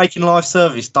good at making live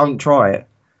service. Don't try it.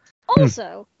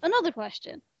 Also, another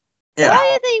question. Yeah. Why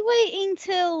are they waiting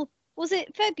till, was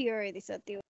it February they said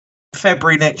they were?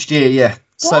 February next year, yeah.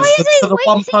 So for the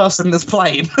one person that's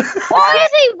playing. Why are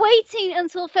they waiting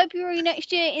until February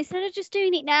next year instead of just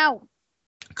doing it now?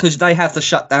 Because they have to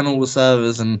shut down all the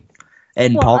servers and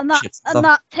end partnerships. And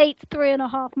that takes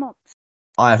 3.5 months.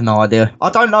 I have no idea. I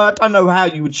don't know how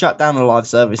you would shut down a live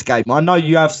service game. I know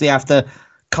you obviously have to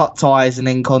cut ties and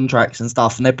end contracts and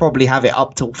stuff, and they probably have it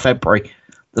up till February.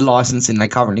 The licensing they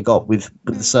currently got with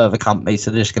the server company,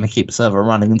 so they're just going to keep the server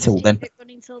running until then. Keep it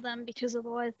running until then, because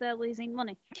otherwise they're losing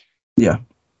money. Yeah.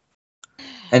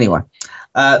 Anyway,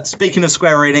 speaking of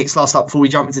Square Enix, last up before we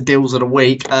jump into deals of the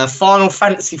week, Final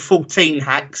Fantasy XIV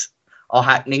hacks are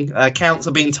happening. Accounts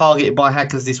are being targeted by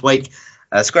hackers this week.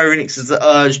 Square Enix has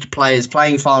urged players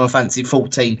playing Final Fantasy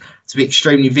XIV to be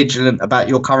extremely vigilant about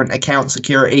your current account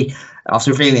security,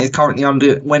 after revealing it currently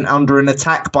went under an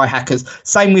attack by hackers.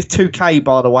 Same with 2K,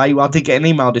 by the way. I did get an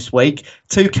email this week.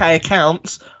 2K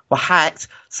accounts were hacked.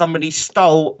 Somebody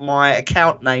stole my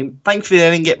account name. Thankfully, they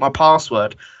didn't get my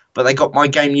password, but they got my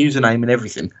game username and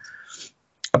everything.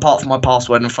 Apart from my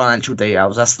password and financial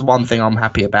details. That's the one thing I'm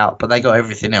happy about, but they got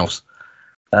everything else.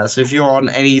 So if you're on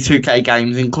any 2K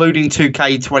games, including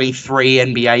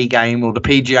 2K23 NBA game or the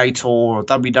PGA Tour or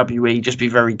WWE, just be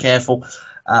very careful.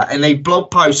 In a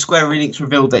blog post, Square Enix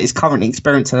revealed that it's currently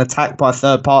experiencing an attack by a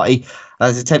third party that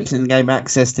is attempting to gain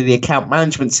access to the account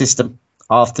management system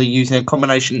after using a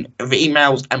combination of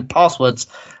emails and passwords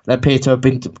that appear to have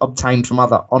been obtained from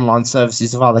other online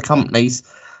services of other companies.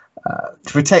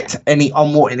 To protect any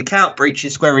unwanted account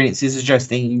breaches, Square Enix is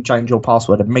suggesting you change your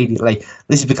password immediately.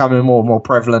 This is becoming more and more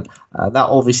prevalent. That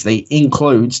obviously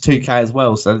includes 2K as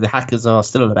well, so the hackers are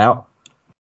still about.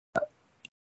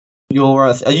 Are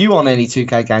you on any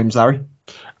 2K games, Larry?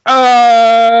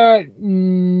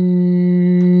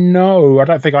 No, I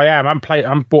don't think I am.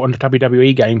 I'm bought into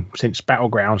WWE game since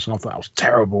Battlegrounds, and I thought that was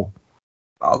terrible.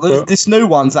 This new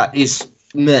one's that is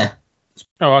meh.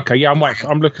 Oh, okay. Yeah,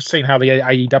 I'm looking seeing how the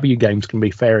AEW games can be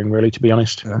faring. Really, to be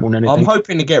honest, yeah. I'm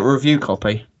hoping to get a review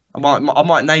copy. I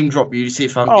might name drop you to see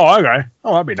if I. Oh, okay.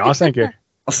 Oh, that'd be nice. Thank you.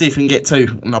 I'll see if we can get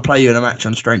 2, and I'll play you in a match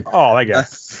on stream. Oh, there you go.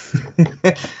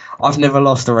 I've never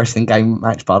lost a wrestling game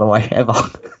match, by the way, ever.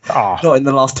 Oh. Not in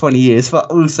the last 20 years,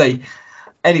 but we'll see.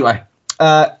 Anyway,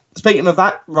 speaking of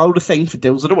that, roll the thing for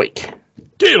Deals of the Week.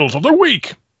 Deals of the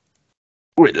Week!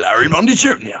 With Larry Bundy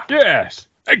Jr. Yes,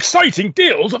 exciting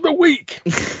Deals of the Week!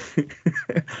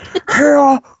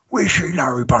 Here we see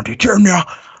Larry Bundy Jr.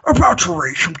 about to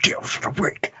read some Deals of the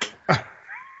Week.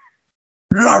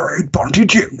 Larry Bundy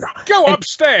Jr. Go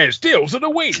upstairs, Deals of the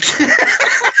Week!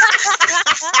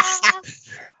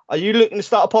 Are you looking to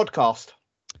start a podcast?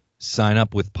 Sign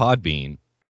up with Podbean.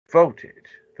 Voted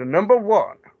the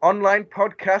 #1 online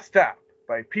podcast app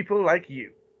by people like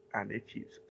you and its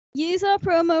users. Use our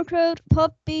promo code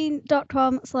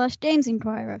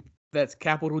podbean.com/GamesInquirer. That's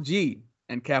capital G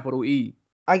and capital E.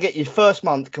 And get your first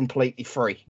month completely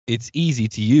free. It's easy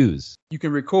to use. You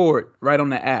can record right on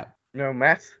the app. No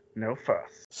mess, no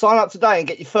fuss. Sign up today and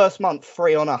get your first month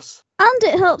free on us. And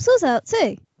it helps us out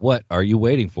too. What are you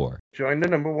waiting for? Join the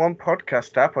 #1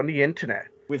 podcast app on the internet.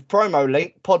 with promo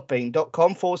link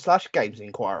podbean.com/Games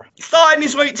Inquirer. Starting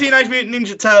this week, Teenage Mutant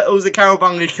Ninja Turtles, the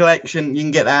Cowabunga collection. You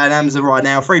can get that on Amazon right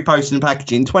now. Free posting and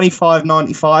packaging,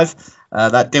 $25.95.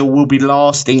 That deal will be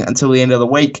lasting until the end of the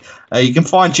week. You can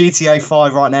find GTA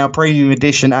 5 right now, premium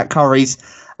edition at Curry's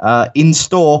in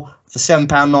store for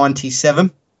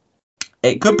 £7.97.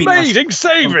 It could be amazing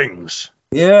savings.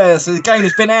 Yeah, so the game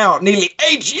has been out nearly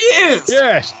 8 years.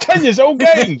 Yes, 10 years old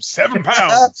game,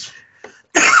 £7.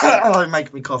 Oh,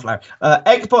 make me cough loud.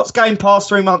 Xbox Game Pass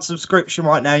 3 month subscription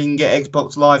right now. You can get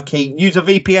Xbox Live Key. Use a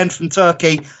VPN from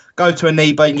Turkey. Go to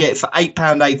Aniba. You can get it for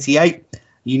 £8.88.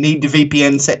 You need the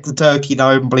VPN set to Turkey,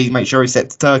 though, and please make sure it's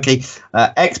set to Turkey.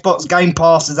 Xbox Game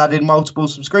Pass has added multiple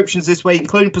subscriptions this week,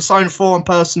 including Persona 4 and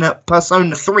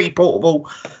Persona 3 Portable.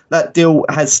 That deal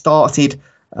has started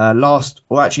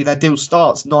that deal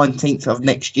starts 19th of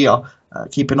next year.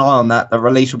 Keep an eye on that. The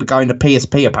release will be going to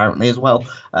PSP apparently as well.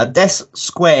 Death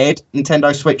Squared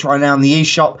Nintendo Switch right now in the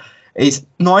eShop is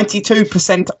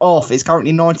 92% off. It's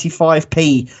currently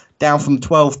 95p, down from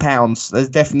 £12. There's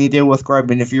definitely a deal worth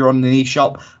grabbing if you're on the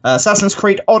eShop. Assassin's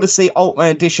Creed Odyssey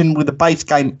Ultimate Edition with the base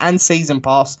game and season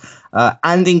pass,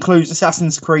 and includes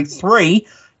Assassin's Creed 3.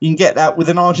 You can get that with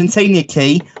an Argentina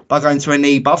key by going to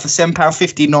Aniba for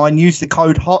 £7.59. Use the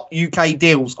code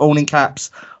HOT-UK-DEALS, all in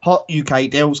caps.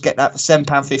 HOT-UK-DEALS. Get that for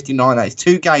 £7.59. That is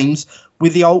 2 games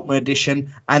with the Ultimate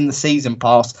Edition and the Season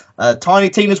Pass. Tiny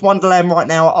Tina's Wonderland right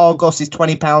now at Argos is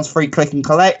 £20 free click and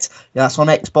collect. Yeah, that's on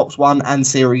Xbox One and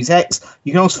Series X.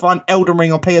 You can also find Elden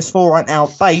Ring on PS4 right now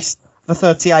base for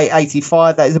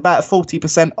 $38.85. That is about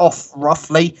 40% off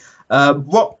roughly.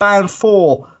 Rock Band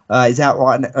 4 is out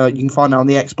right now. You can find it on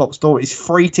the Xbox store. It's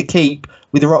free to keep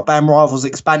with the Rock Band Rivals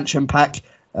expansion pack.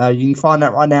 You can find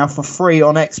that right now for free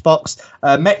on Xbox.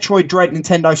 Metroid Dread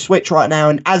Nintendo Switch right now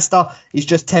in Asda is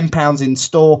just £10 in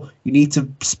store. You need to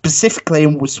specifically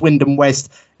in Swindon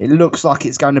West. It looks like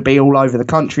it's going to be all over the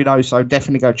country though, so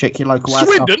definitely go check your local Asda.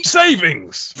 Swindon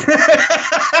savings.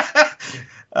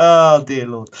 Oh dear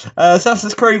Lord.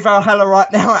 Assassin's Creed Valhalla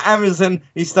right now at Amazon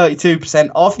is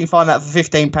 32% off. You can find that for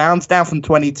 £15, down from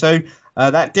 £22.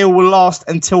 That deal will last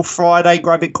until Friday.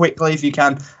 Grab it quickly if you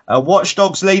can. Watch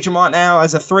Dogs Legion right now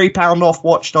as a £3 off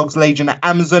Watch Dogs Legion at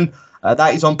Amazon.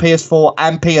 That is on PS4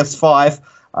 and PS5.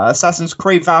 Assassin's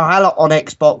Creed Valhalla on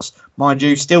Xbox, mind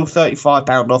you, still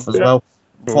 £35 off as well.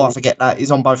 Before I forget, that is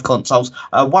on both consoles.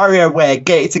 WarioWare,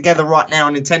 Get It Together right now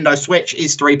on Nintendo Switch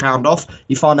is £3 off.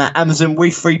 You find that Amazon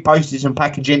with free postage and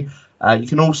packaging. You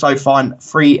can also find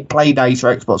free play days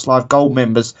for Xbox Live Gold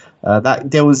members. That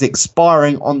deal is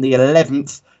expiring on the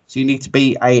 11th, so you need to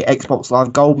be a Xbox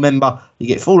Live Gold member. You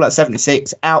get Fallout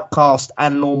 76, Outcast,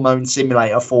 and Lawn Mowing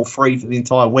Simulator for free for the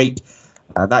entire week.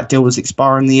 That deal is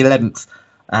expiring the 11th.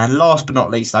 And last but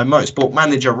not least, though, Motorsport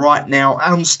Manager right now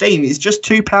on Steam is just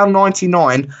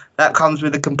 £2.99. That comes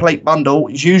with a complete bundle.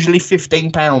 It's usually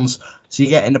 £15, so you're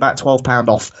getting about £12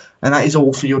 off. And that is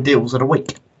all for your deals of the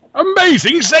week.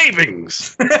 Amazing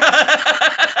savings!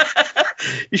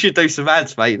 You should do some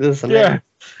ads, mate. Yeah.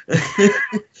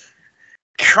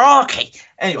 Crocky.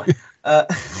 Anyway,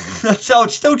 so I'm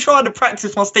still trying to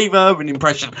practice my Steve Irwin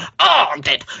impression. Oh, I'm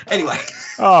dead. Anyway.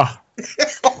 Oh.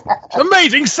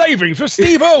 Amazing savings for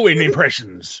Steve Irwin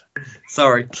impressions.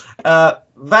 Sorry.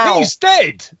 Val. He's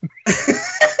dead.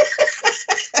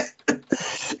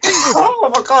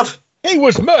 Oh my God. He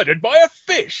was murdered by a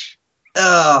fish.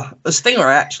 A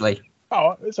stingray, actually.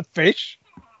 Oh, it's a fish.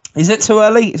 Is it too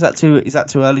early? Is that too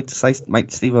early to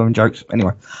make Steve Irwin jokes?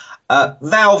 Anyway.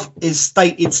 Valve is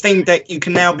stated Steam Deck you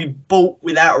can now be bought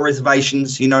without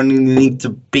reservations. You don't need to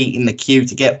be in the queue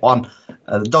to get one.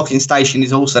 The docking station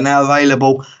is also now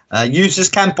available. Users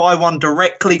can buy one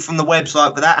directly from the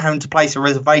website without having to place a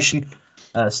reservation.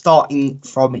 Starting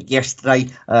from yesterday,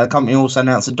 the company also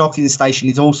announced the docking station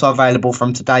is also available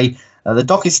from today. The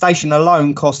docking station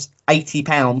alone costs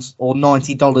 £80 or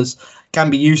 $90. Can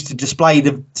be used to display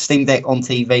the Steam Deck on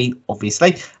TV,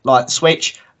 obviously, like the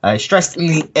Switch. Stressed in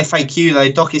the FAQ,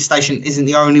 though, docking station isn't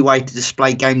the only way to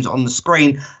display games on the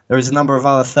screen. There is a number of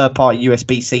other third-party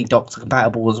USB-C docks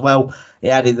compatible as well. It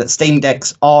added that Steam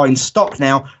Decks are in stock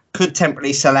now, could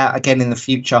temporarily sell out again in the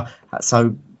future,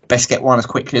 so best get one as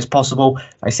quickly as possible.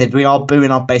 They said we are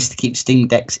doing our best to keep Steam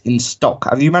Decks in stock.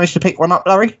 Have you managed to pick one up,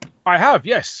 Larry? I have,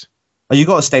 yes. Oh, you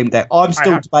got a Steam Deck? I'm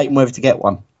still debating whether to get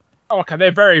one. Oh, okay,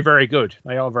 they're very, very good.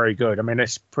 They are very good. I mean,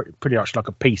 it's pretty much like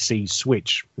a PC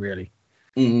Switch, really.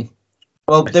 Mm.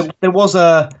 Well, there was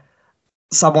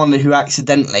someone who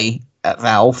accidentally at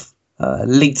Valve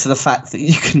leaked to the fact that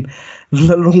you can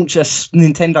launch a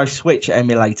Nintendo Switch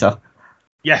emulator.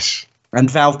 Yes. And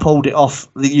Valve pulled it off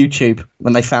the YouTube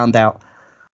when they found out.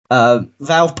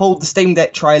 Valve pulled the Steam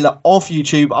Deck trailer off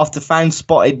YouTube after fans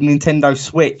spotted Nintendo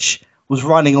Switch was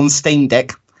running on Steam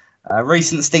Deck. A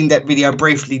recent Steam Deck video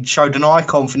briefly showed an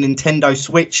icon for Nintendo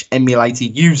Switch emulator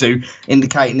Yuzu,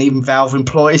 indicating even Valve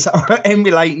employees are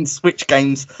emulating Switch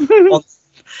games.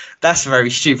 That's a very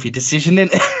stupid decision,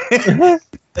 isn't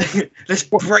it? Let's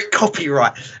break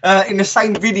copyright. In the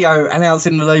same video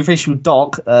announcing the official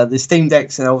dock, the Steam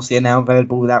Decks are obviously now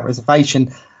available without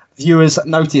reservation. Viewers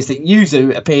noticed that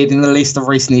Yuzu appeared in the list of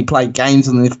recently played games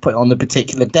and they've put on the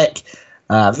particular deck.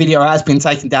 Video has been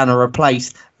taken down and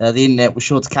replaced. The internet was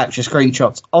sure to capture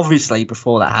screenshots, obviously,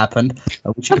 before that happened.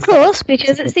 Of course,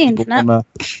 because it's the internet.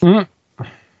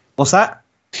 What's that?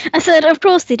 I said, of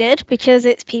course they did, because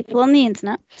it's people on the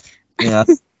internet. Yeah.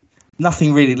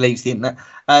 Nothing really leaves the internet.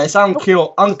 It's unclear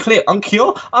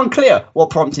what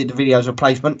prompted the video's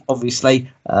replacement.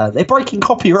 Obviously, they're breaking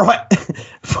copyright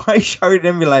by showing an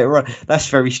emulator. Right? That's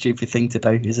a very stupid thing to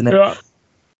do, isn't it?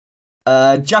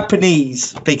 Yeah. Japanese,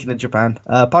 speaking of Japan,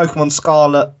 Pokemon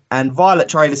Scarlet and Violet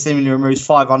trailer seemingly removes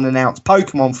 5 unannounced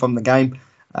Pokemon from the game.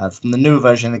 From the newer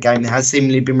version of the game that has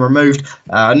seemingly been removed.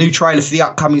 A new trailer for the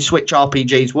upcoming Switch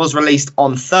RPGs was released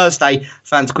on Thursday.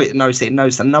 Fans quickly noticed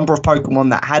a number of Pokemon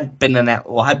that had been announced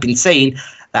or had been seen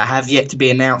that have yet to be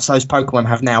announced. Those Pokemon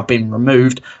have now been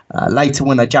removed. Later,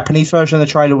 when the Japanese version of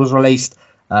the trailer was released,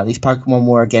 these Pokemon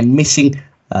were again missing.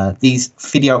 These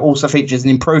video also features an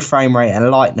improved frame rate and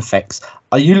lighting effects.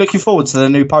 Are you looking forward to the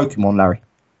new Pokemon, Larry?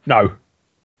 No.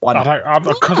 Why not?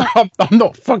 I'm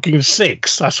not fucking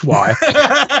 6, that's why.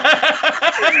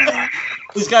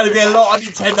 There's going to be a lot of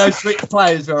Nintendo Switch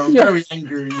players who are very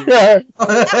angry with you. Yeah.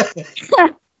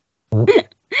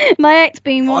 My ex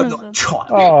being one I'm of not them. trying.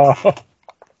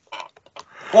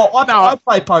 Well, I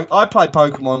play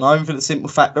Pokemon only for the simple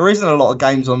fact there isn't a lot of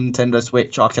games on Nintendo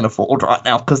Switch I can afford right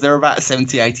now because they're about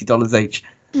 $70-$80 each.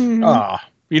 Mhm.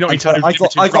 You're not I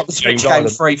got the Switch game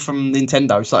free from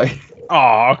Nintendo, so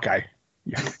Okay.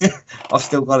 I've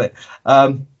still got it.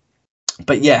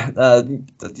 But yeah,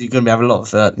 you're going to have a lot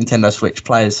of Nintendo Switch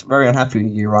players very unhappy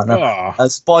with you right now.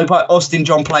 Spotted by Austin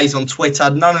John Plays on Twitter,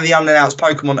 none of the unannounced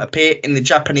Pokemon appear in the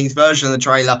Japanese version of the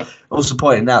trailer. Also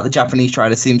pointing out the Japanese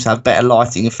trailer seems to have better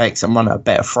lighting effects and run at a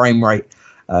better frame rate.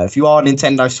 If you are a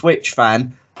Nintendo Switch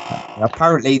fan,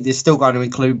 apparently they're still going to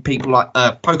include people like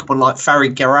Pokemon like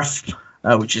Farigiraf,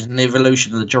 which is an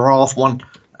evolution of the giraffe one,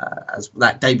 as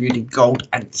that debuted in Gold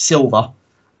and Silver.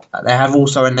 They have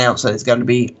also announced that there's going to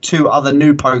be 2 other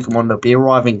new Pokemon that will be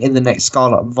arriving in the next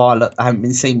Scarlet and Violet that haven't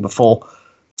been seen before.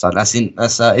 So that's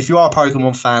if you are a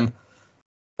Pokemon fan,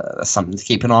 that's something to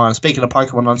keep an eye on. Speaking of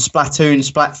Pokemon, on Splatoon,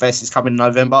 Splatfest is coming in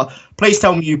November. Please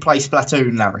tell me you play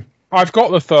Splatoon, Larry. I've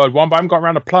got the 3rd one, but I haven't got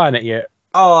around to playing it yet.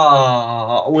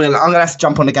 Oh, well, I'm going to have to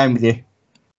jump on the game with you.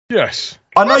 Yes.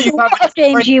 I know you haven't What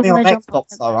games friended you me on wanna jump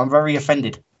Xbox, though. I'm very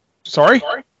offended. Sorry?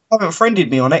 You haven't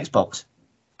friended me on Xbox.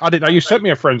 I didn't know you sent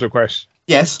me a friend's request.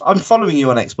 Yes, I'm following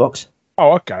you on Xbox.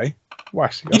 Oh, okay. You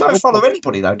don't follow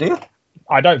anybody, though, do you?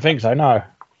 I don't think so, no.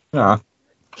 No.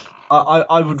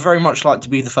 I would very much like to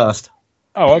be the first.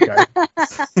 Oh, okay.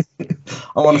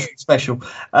 I want to feel special.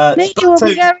 Nick, you will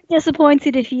be very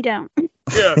disappointed if you don't.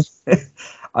 Yes.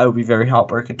 I will be very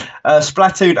heartbroken.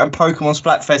 Splatoon and Pokemon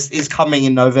Splatfest is coming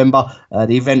in November.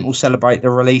 The event will celebrate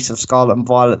the release of Scarlet and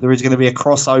Violet. There is going to be a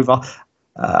crossover.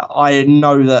 I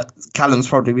know that Callum's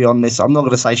probably be on this. I'm not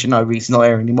going to say Shinobi, he's not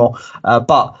here anymore.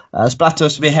 But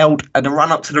Splatoon will be held at the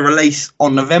run-up to the release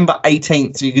on November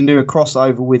 18th. So you can do a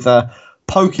crossover with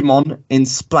Pokemon in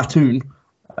Splatoon,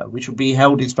 which will be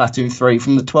held in Splatoon 3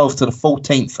 from the 12th to the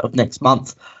 14th of next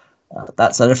month.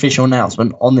 That's an official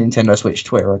announcement on the Nintendo Switch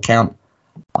Twitter account.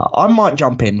 I might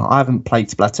jump in. I haven't played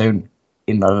Splatoon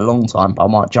in a long time, but I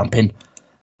might jump in.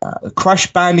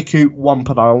 Crash Bandicoot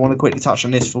Wumpa, though. I want to quickly touch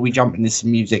on this before we jump into some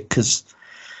music because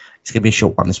it's going to be a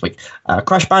short one this week.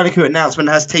 Crash Bandicoot announcement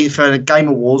has teased for the Game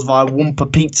Awards via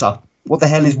Wumpa Pizza. What the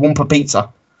hell is Wumpa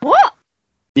Pizza? What?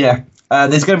 Yeah.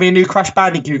 There's going to be a new Crash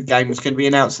Bandicoot game that's going to be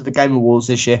announced at the Game Awards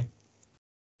this year.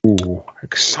 Ooh,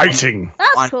 exciting.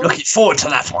 That's I'm cool. looking forward to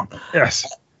that one. Yes.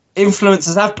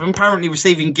 Influencers have been apparently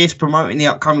receiving gifts promoting the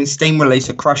upcoming Steam release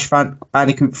of Crash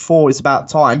Bandicoot 4. It's about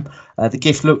time. The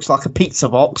gift looks like a pizza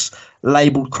box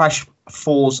labelled Crash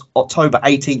 4's October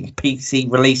 18th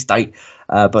PC release date.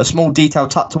 But a small detail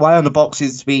tucked away on the box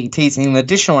is to be teasing an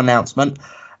additional announcement.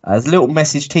 There's a little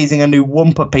message teasing a new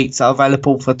Wumpa Pizza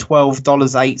available for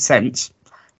 $12.08.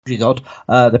 Which is odd.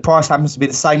 The price happens to be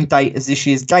the same date as this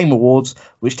year's Game Awards,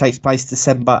 which takes place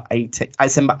December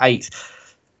 8th.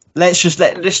 Let's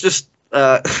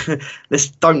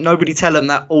don't nobody tell them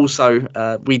that also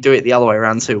we do it the other way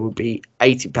around, so it would be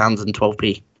 £80 and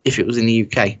 12p if it was in the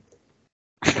UK.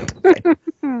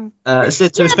 It's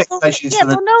led to speculations for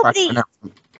the Crash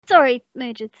announcement. Sorry,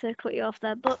 Major, to cut you off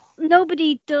there, but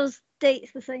nobody does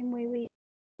dates the same way we.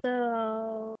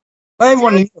 So.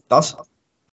 Everyone in Europe does.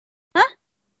 Huh?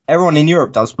 Everyone in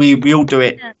Europe does. We all do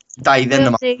it day then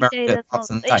the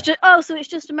month. So it's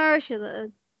just America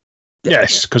that.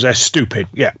 Yes, because they're stupid.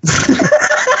 Yeah.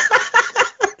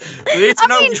 We need to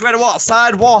know which way to what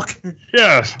sidewalk.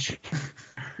 Yes.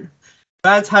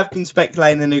 Fans have been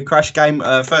speculating the new Crash game.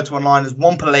 Referred to online as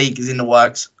Wumpa League is in the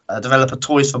works. Developer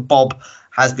Toys for Bob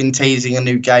has been teasing a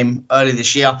new game early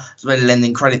this year, as well as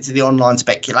lending credit to the online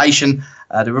speculation.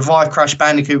 The revived Crash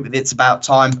Bandicoot with It's About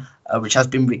Time, which has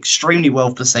been extremely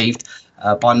well perceived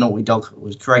by Naughty Dog. It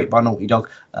was created by Naughty Dog.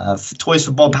 Toys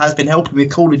for Bob has been helping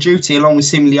with Call of Duty along with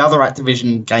seemingly other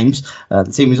Activision games. The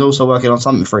team is also working on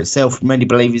something for itself. Many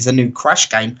believe it's a new Crash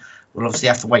game. We'll obviously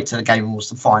have to wait till the Game Awards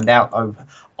to find out.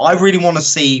 I really want to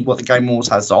see what the Game Awards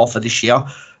has to offer this year,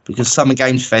 because Summer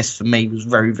Games Fest for me was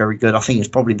very, very good. I think it's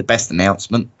probably the best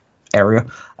announcement area.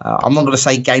 I'm not going to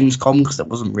say Gamescom because I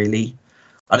didn't really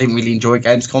enjoy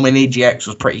Gamescom, and EGX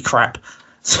was pretty crap.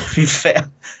 So to be fair.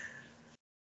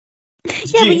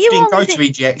 You didn't go to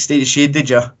EGX this year, did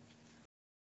you?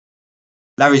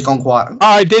 Larry's gone quiet.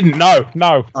 I didn't. No.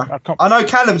 I know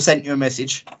Callum sent you a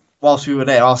message whilst we were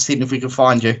there, asking if we could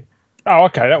find you. Oh,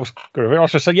 okay, that was good. I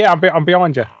was just saying, yeah, I'm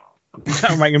behind you.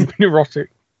 That'll make him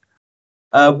neurotic.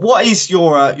 What is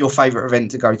your favourite event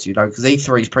to go to, though? Because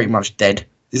E3 is pretty much dead.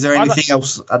 Is there anything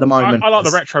else at the moment? I like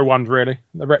the retro ones, really.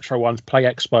 The retro ones, Play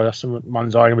Expo, that's the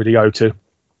ones I really go to.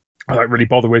 I don't really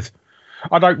bother with.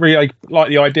 I don't really like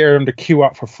the idea of them to queue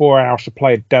up for 4 hours to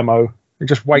play a demo and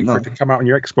just wait for it to come out on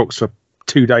your Xbox for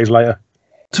 2 days later.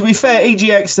 To be fair,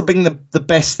 EGX, to bring the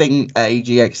best thing at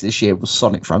EGX this year was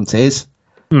Sonic Frontiers.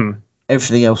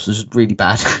 Everything else was really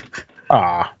bad.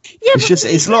 Yeah,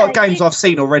 it's a lot of games I've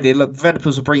seen already. Look,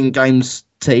 developers are bringing games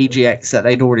to EGX that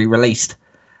they'd already released.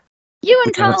 You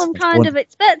and Callum kind of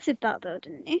expected that, though,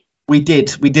 didn't you? We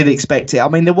did expect it. I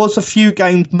mean, there was a few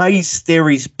games. Maze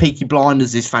Theory's Peaky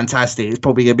Blinders is fantastic. It's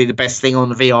probably going to be the best thing on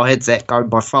the VR headset going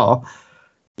by far.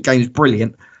 The game's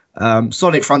brilliant.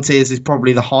 Sonic Frontiers is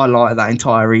probably the highlight of that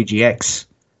entire EGX.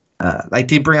 They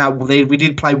did bring out. We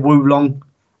did play Wulong,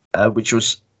 which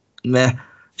was meh.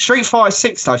 Street Fighter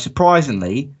 6, though,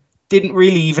 surprisingly, didn't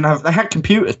really even have. They had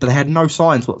computers, but they had no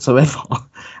signs whatsoever,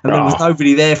 and there was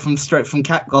nobody there from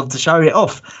Capcom to show it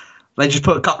off. They just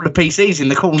put a couple of PCs in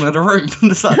the corner of the room.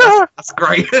 So that's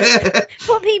great.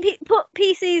 put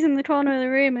PCs in the corner of the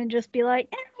room and just be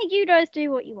like, you guys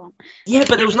do what you want. Yeah,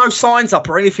 but there was no signs up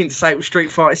or anything to say it was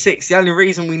Street Fighter 6. The only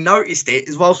reason we noticed it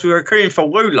is whilst we were recruiting for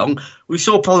Wulong, we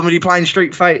saw somebody playing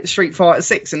Street Fighter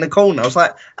 6 in the corner. I was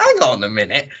like, hang on a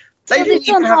minute. They didn't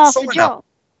even have a sign up.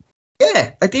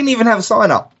 Yeah, they didn't even have a sign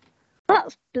up.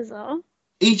 That's bizarre.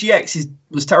 EGX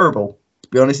was terrible, to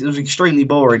be honest. It was extremely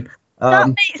boring. That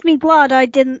makes me glad I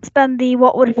didn't spend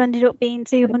what would have ended up being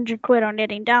 £200 on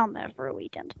getting down there for a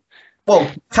weekend.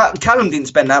 Well, Callum didn't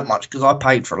spend that much because I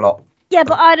paid for a lot. Yeah,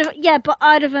 but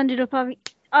I'd have ended up having.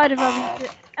 Callum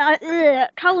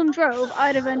drove.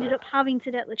 I'd have ended up having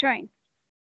to get the train.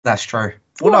 That's true.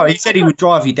 Well, no, he said he would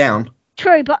drive you down.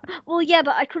 True, but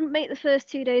I couldn't make the first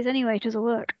 2 days anyway because of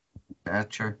work. Yeah,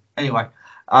 true. Anyway.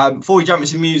 Before we jump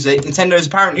into music, Nintendo is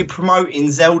apparently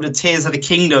promoting Zelda Tears of the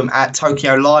Kingdom at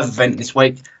Tokyo Live event this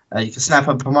week. You can snap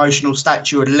a promotional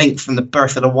statue of Link from the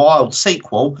Breath of the Wild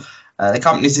sequel. The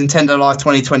company's Nintendo Live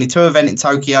 2022 event in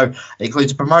Tokyo. It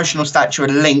includes a promotional statue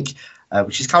of Link,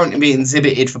 which is currently being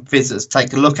exhibited for visitors to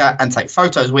take a look at and take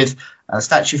photos with. The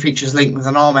statue features Link with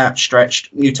an arm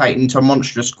outstretched, mutating into a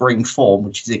monstrous green form,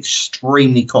 which is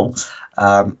extremely cool.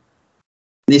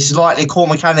 This is likely a core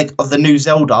mechanic of the new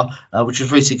Zelda, which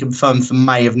was recently confirmed for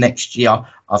May of next year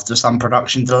after some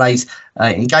production delays.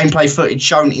 In gameplay footage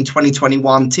shown in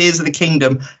 2021, Tears of the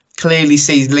Kingdom clearly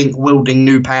sees Link wielding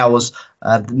new powers.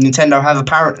 Nintendo have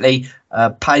apparently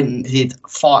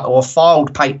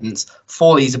filed patents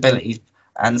for these abilities,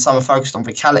 and some are focused on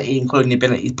vitality, including the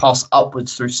ability to pass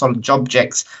upwards through solid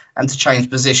objects and to change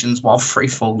positions while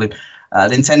free-falling.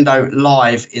 Nintendo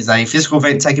Live is a physical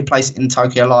event taking place in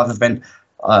Tokyo Live event,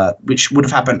 which would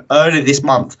have happened earlier this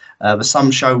month, but some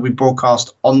show we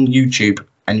broadcast on YouTube,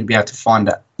 and you'll be able to find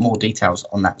out more details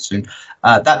on that soon.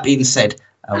 That being said,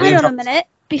 hang on a minute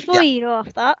before you go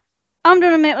off that. I'm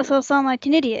going to make myself sound like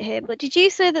an idiot here, but did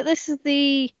you say that this is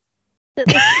the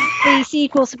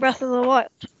sequel to Breath of the Wild?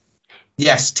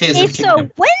 Yes, Tears of the Kingdom.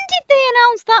 So when did they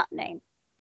announce that name?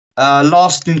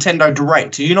 Last Nintendo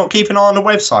Direct. Do you not keep an eye on the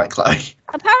website, Chloe?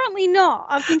 Apparently not.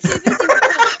 I've been too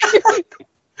busy.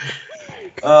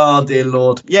 Oh, dear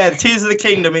Lord. Yeah, Tears of the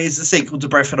Kingdom is the sequel to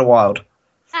Breath of the Wild.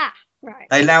 Ah. Right.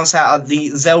 They announced out of the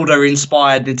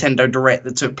Zelda-inspired Nintendo Direct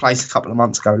that took place a couple of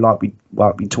months ago, like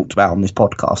we talked about on this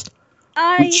podcast,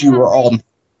 which you were on.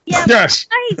 Yeah, Yes.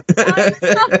 I have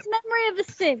the memory of a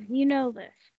sieve. You know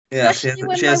this. Yeah,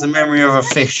 she has a memory of a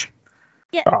fish.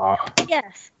 Yeah.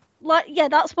 Yes.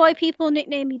 That's why people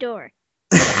nickname me Dory.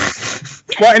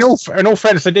 Well, in all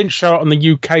fairness, they didn't show it on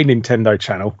the UK Nintendo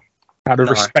channel. Out of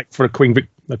respect for the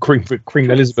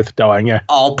Queen Elizabeth dying, yeah.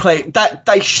 I'll play that.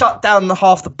 They shut down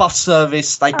half the bus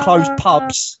service. They closed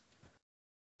pubs.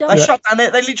 They shut down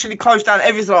it. They literally closed down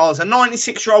everything. A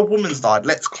 96-year-old woman's died.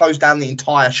 Let's close down the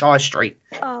entire Shy Street.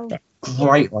 Oh,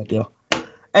 great idea.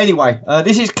 Anyway,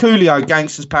 this is Coolio,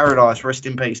 Gangster's Paradise. Rest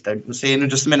in peace, dude. We'll see you in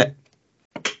just a minute.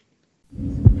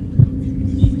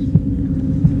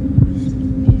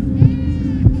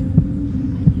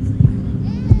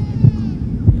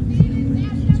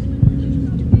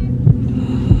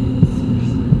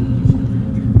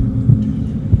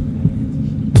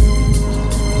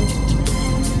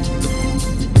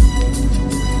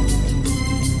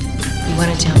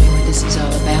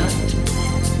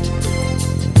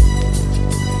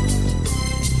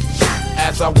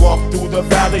 As I walk through the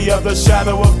valley of the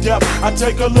shadow of death, I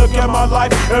take a look at my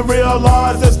life and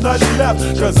realize there's nothing left.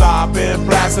 Cause I've been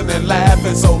blasting and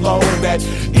laughing so long that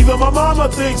even my mama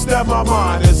thinks that my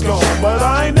mind is gone. But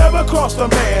I ain't never crossed a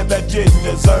man that didn't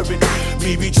deserve it.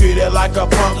 Me be treated like a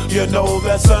punk, you know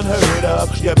that's unheard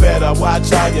of. You better watch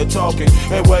how you're talking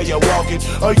and where you're walking,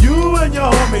 or you and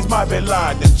your homies might be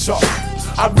lined in chalk.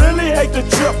 I really hate the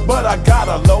trip, but I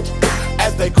gotta low.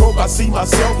 As they croak, I see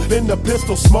myself in the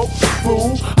pistol smoke.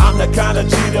 Fool, I'm the kind of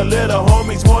G the little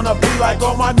homies wanna be like,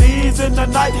 on my knees in the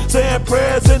night, saying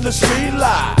prayers in the street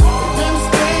light. Been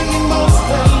spending most of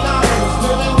their lives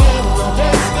living in the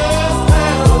gangster's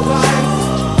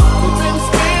paradise. We've been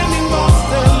spending most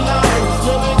of their lives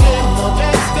living in the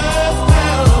gangster's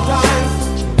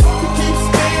paradise. We keep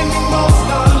spending most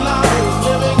of our lives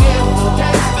living in the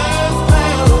gangster's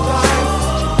paradise.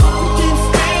 We keep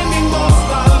spending most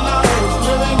of our lives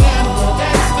living in the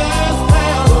gangster's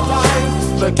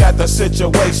paradise. Look at the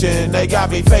situation they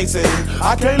got me facing.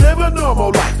 I can't live a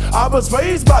normal life. I was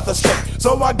raised by the state,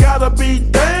 so I gotta be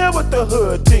down with the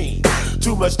hood team.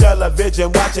 Too much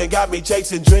television watching got me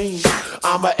chasing dreams.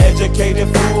 I'm an educated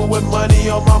fool with money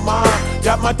on my mind.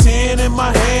 Got my 10 in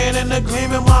my hand and a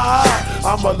gleam in my eye.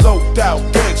 I'm a loped out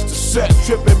gangster, set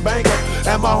tripping banker,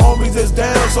 and my homies is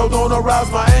down, so don't arouse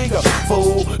my anger.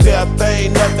 Fool, death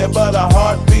ain't nothing but a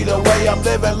heartbeat away. I'm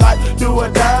living life, do or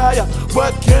die.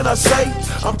 What can I say?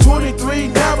 I'm 23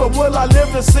 now, but will I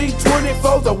live to see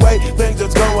 24? The way things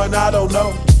is going, I don't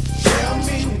know. Tell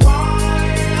me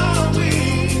why are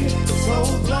we so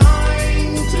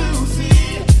blind to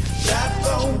see that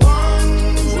the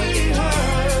ones we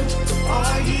hurt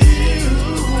are you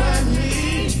and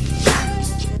me?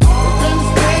 We've been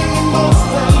spending most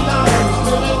of our lives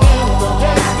living in the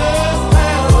gangster's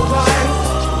paradise.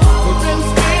 We've been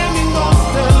spending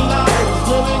most of our lives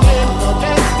living in the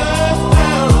gangster's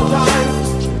paradise.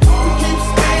 We keep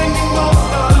spending most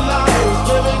of our lives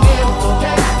living in the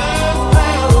gangster's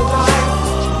paradise.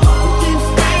 We keep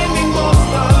spending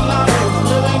most of our lives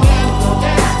living in the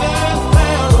gangster's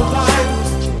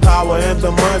paradise. Power and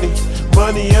the money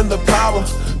and the power.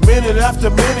 Minute after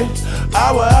minute,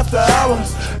 hour after hour,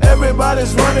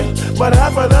 everybody's running, but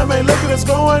half of them ain't looking what's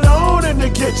going on in the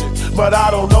kitchen. But I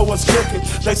don't know what's cooking.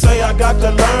 They say I got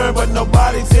to learn, but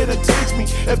nobody's here to teach me.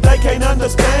 If they can't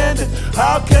understand it,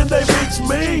 how can they reach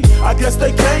me? I guess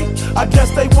they can't, I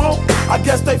guess they won't, I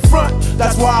guess they front.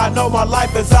 That's why I know my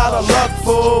life is out of luck,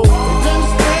 fool. We've been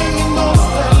spending most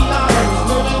of our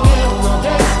lives living in the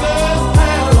gangster's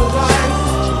paradise.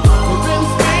 We've been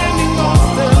spending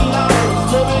most of our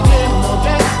lives living in the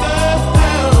gangster's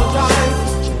paradise.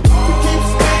 We keep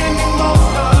spending most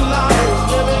of our lives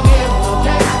living in the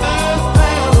gangster's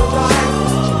paradise.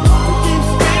 We keep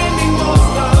spending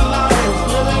most of our lives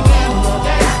living in the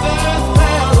gangster's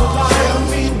paradise. Tell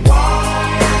me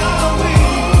why are we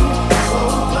so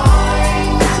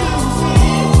blind to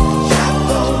see that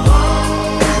the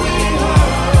ones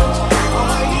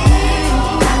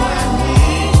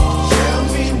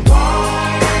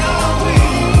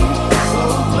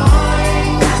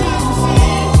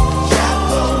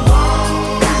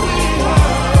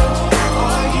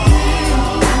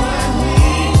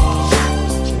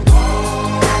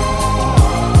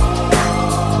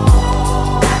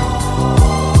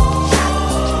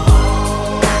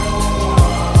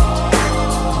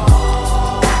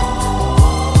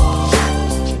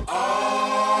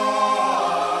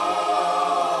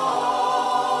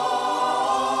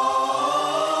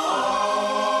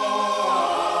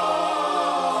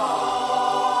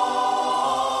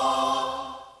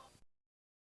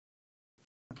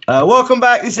Welcome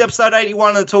back. This is episode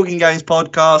 81 of the Talking Games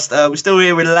podcast. We're still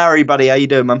here with Larry, buddy. How you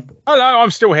doing, man? Hello,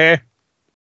 I'm still here.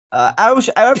 How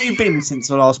have you been since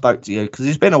I last spoke to you? Because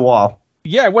it's been a while.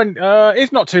 Yeah,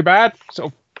 it's not too bad.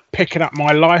 Sort of picking up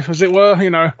my life, as it were.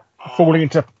 Falling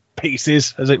into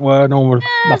pieces, as it were. Normal,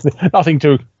 nothing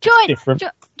too different.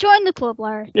 Join the club,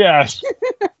 Larry. Yes.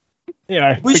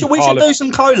 We should do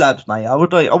some collabs, mate.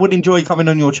 I would enjoy coming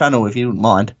on your channel if you wouldn't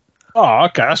mind. Oh,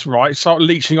 okay, that's right. Start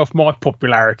leeching off my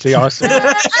popularity. I see.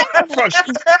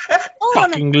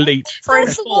 Fucking leech.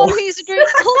 Says the one who's agreed.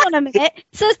 Hold on a minute.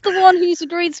 Says the one who's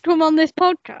agreed to come on this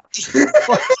podcast.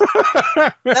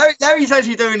 Larry's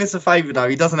actually doing us a favour, though.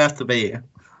 He doesn't have to be here.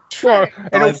 Well,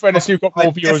 in all fairness, you've got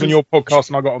more viewers on your podcast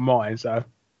than I got on mine, so.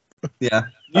 Yeah,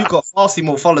 you've got vastly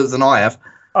more followers than I have.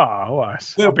 Oh, well,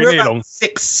 I've been here long.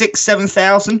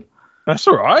 7,000. That's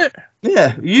all right.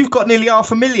 Yeah, you've got nearly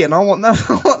 500,000. I want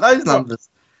those numbers.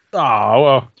 Oh,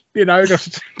 well,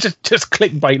 just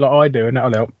clickbait like I do, and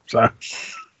that'll help. So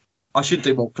I should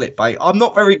do more clickbait. I'm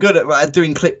not very good at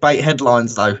doing clickbait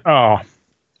headlines, though. Oh,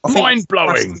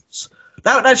 mind-blowing.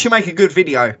 That would actually make a good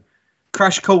video.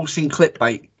 Crash course in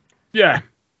clickbait. Yeah.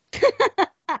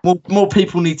 More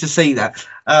people need to see that.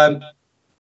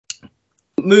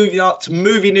 Moving up to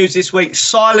movie news this week.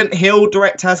 Silent Hill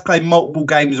director has claimed multiple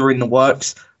games are in the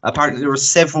works. Apparently, there are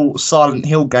several Silent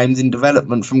Hill games in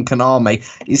development from Konami.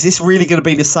 Is this really going to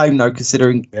be the same, though,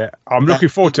 considering... Yeah, I'm looking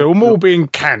forward to them all being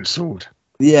cancelled.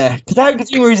 Yeah. Hideo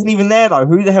Kojima isn't even there, though.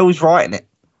 Who the hell is writing it?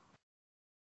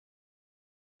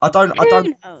 I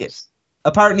don't... Yes.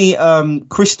 Apparently,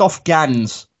 Christoph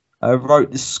Gans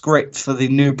wrote the script for the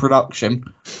new production.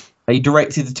 He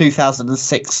directed the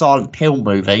 2006 Silent Hill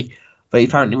movie, but he's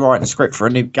apparently writing a script for a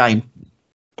new game.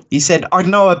 He said, I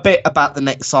know a bit about the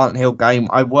next Silent Hill game.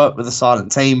 I work with the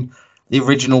Silent team, the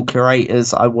original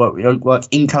curators. I work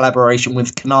in collaboration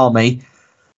with Konami.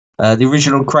 The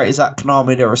original creators at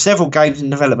Konami. There are several games in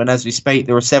development as we speak.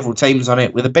 There are several teams on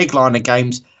it. With a big line of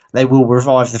games, they will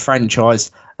revive the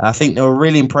franchise. I think they were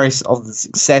really impressed of the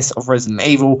success of Resident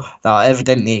Evil. They are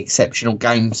evidently exceptional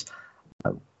games.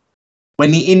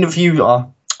 When the interviewer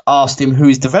asked him who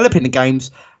is developing the games,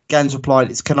 Gans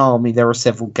replied, it's Konami. There are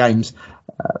several games.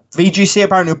 VGC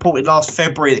apparently reported last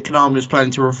February that Konami was planning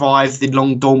to revive the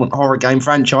long dormant horror game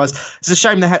franchise. It's a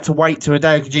shame they had to wait till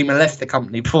Hideo Kojima left the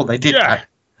company before they did that.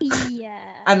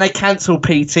 Yeah. And they cancelled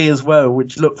PT as well,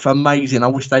 which looked amazing. I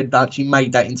wish they'd actually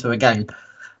made that into a game.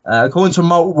 According to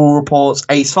multiple reports,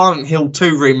 a Silent Hill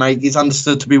 2 remake is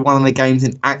understood to be one of the games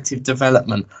in active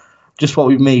development. Just what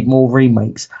we need, more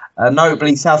remakes.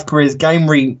 Notably, South Korea's game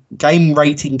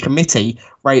rating committee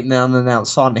rated an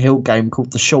unannounced Silent Hill game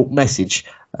called The Short Message.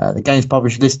 The game's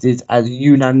published listed as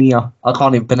Unania, I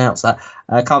can't even pronounce that,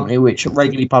 a company which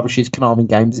regularly publishes Konami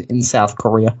games in South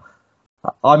Korea.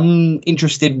 I'm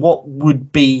interested, would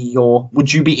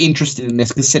you be interested in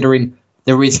this, considering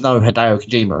there is no Hideo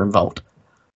Kojima involved?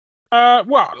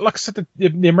 Well, like I said,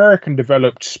 the American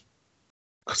developed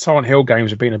Silent Hill games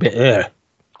have been a bit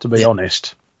to be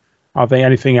honest. I think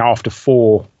anything after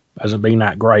 4 hasn't been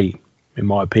that great, in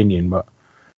my opinion, but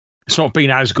it's not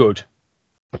been as good.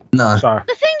 No. So.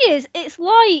 The thing is, it's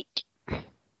like,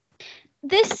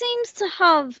 this seems to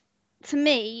have, to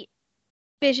me,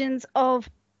 visions of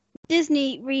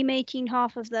Disney remaking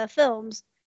half of their films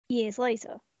years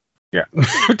later. Yeah.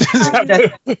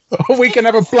 We can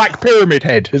have a Black Pyramid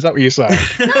head. Is that what you're saying?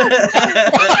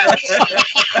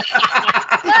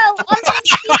 Well,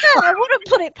 I wouldn't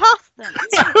put it past them.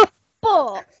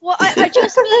 But what I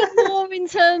just mean more in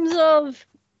terms of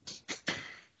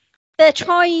they're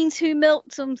trying to milk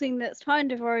something that's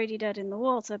kind of already dead in the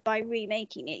water by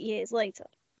remaking it years later.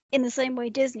 In the same way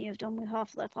Disney have done with half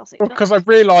of their classic films. Because I've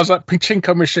realised that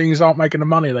pachinko machines aren't making the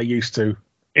money they used to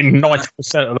in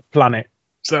 90% of the planet.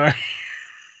 So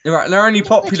they're only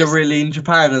popular really in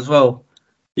Japan as well.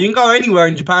 You can go anywhere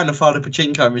in Japan and find a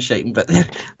pachinko machine, but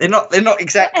they're not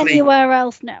exactly anywhere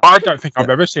else now. I don't think I've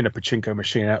ever seen a pachinko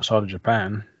machine outside of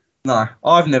Japan. No,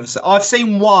 I've never seen. I've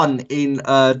seen one in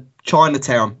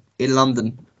Chinatown in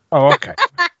London. Oh, okay.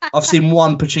 I've seen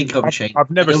one pachinko machine. I've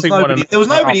never seen one. There was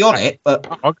nobody on it, but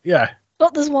yeah.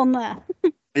 But there's one there.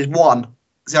 There's one.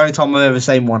 It's the only time I've ever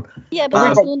seen one. Yeah,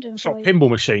 but it's London. Sort of pinball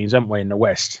machines, haven't we, in the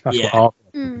West? That's what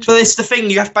So it's the thing.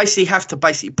 You have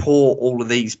to pour all of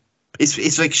these.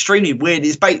 It's extremely weird.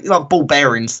 It's like ball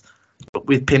bearings, but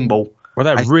with pinball. Well,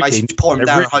 they're really pour them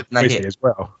down and hoping they hit as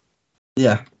well.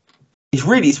 Yeah, it's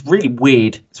really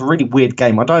weird. It's a really weird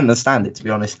game. I don't understand it, to be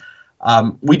honest.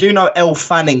 We do know Elle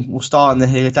Fanning will star in the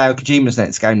Hideo Kojima's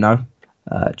next game, though.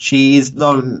 She is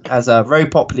known as a very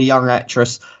popular young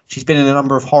actress. She's been in a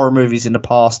number of horror movies in the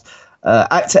past.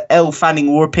 Actor Elle Fanning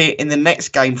will appear in the next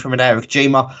game from Hideo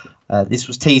Kojima. This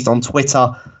was teased on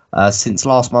Twitter since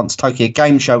last month's Tokyo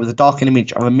Game Show with a darkened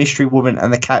image of a mystery woman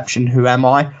and the caption, "Who am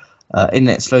I?"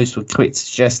 Internet sleuths were quick to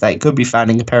suggest that it could be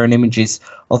Fanning comparing images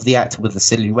of the actor with the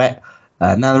silhouette.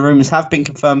 Now, the rumours have been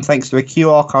confirmed thanks to a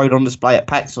QR code on display at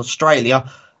PAX Australia,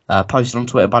 posted on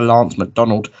Twitter by Lance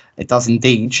McDonald. It does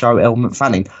indeed show Elle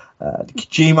Fanning.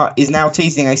 Kojima is now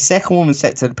teasing a second woman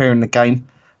set to appear in the game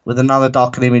with another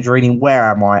darkened image reading, "Where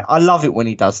am I?" I love it when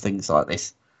he does things like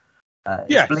this.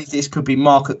 I believe this could be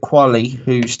Margaret Qualley,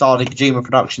 who starred in Kojima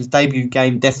Productions' debut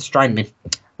game Death Stranding.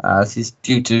 This is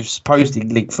due to supposedly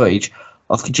leaked footage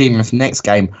of Kojima's next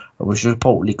game, which was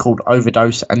reportedly called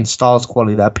Overdose, and stars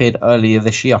Qualley that appeared earlier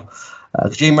this year.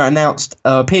 Kojima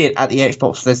appeared at the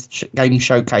Xbox Game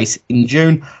Showcase in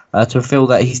June to reveal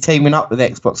that he's teaming up with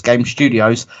Xbox Game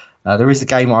Studios. There is a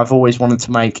game I've always wanted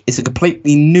to make. It's a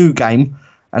completely new game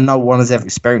and no one has ever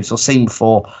experienced or seen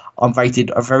before. I've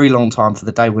waited a very long time for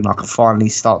the day when I can finally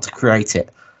start to create it.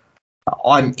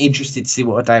 I'm interested to see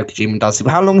what Hideo Kojima does.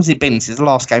 How long has it been since the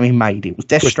last game he made? It was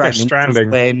Death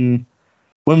Stranding.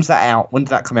 When was that out? When did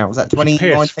that come out? Was that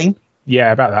 2019?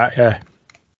 Yeah, about that, yeah.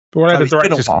 But we had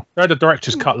the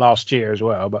director's cut last year as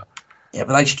well, but yeah,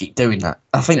 but they just keep doing that.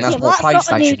 I think that's what PlayStation.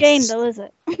 That's not a new game, though, is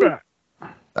it?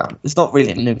 It's not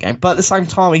really a new game, but at the same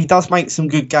time, he does make some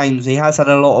good games. He has had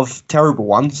a lot of terrible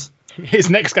ones. His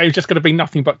next game is just going to be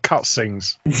nothing but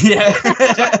cutscenes. Yeah.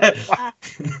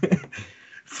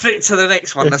 Flip to the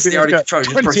next one. That's the only control.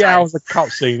 20 hours of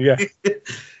cutscene, yeah.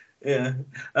 Yeah.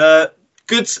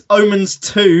 Good Omens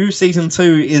 2, Season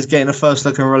 2 is getting a first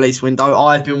look and release window.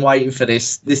 I've been waiting for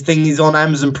this. This thing is on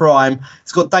Amazon Prime.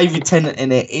 It's got David Tennant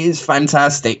in it. It is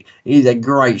fantastic. It is a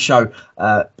great show.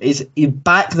 It's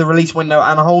back, the release window,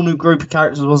 and a whole new group of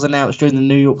characters was announced during the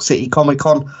New York City Comic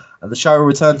Con. The show will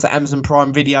return to Amazon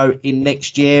Prime Video in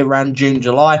next year, around June,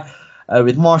 July,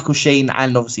 with Michael Sheen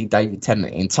and obviously David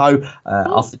Tennant in tow.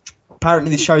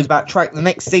 Apparently, the show's about the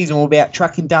next season will be at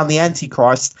tracking down the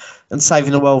Antichrist and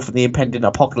saving the world from the impending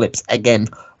apocalypse again.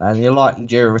 And the likely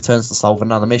jury returns to solve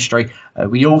another mystery.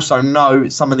 We also know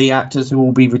some of the actors who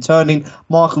will be returning: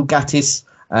 Michael Gatiss,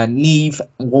 Neve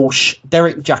Walsh,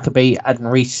 Derek Jacobi,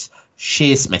 and Reese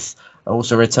Shearsmith are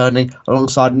also returning,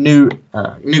 alongside new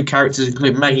characters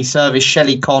including Maggie Service,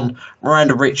 Shelley Conn,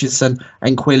 Miranda Richardson,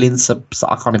 and Quillen.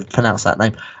 I can't even pronounce that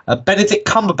name. Benedict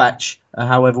Cumberbatch,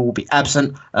 however, will be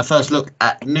absent. A first look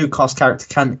at new cast character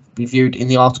can be viewed in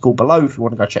the article below if you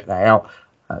want to go check that out.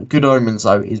 Good Omens,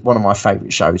 though, is one of my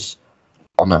favourite shows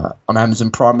on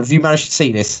Amazon Prime. Have you managed to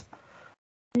see this?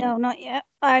 No, not yet.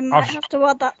 I might have to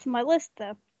add that to my list,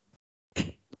 though.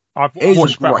 I've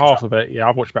watched about half of it. Yeah,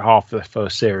 I've watched about half of the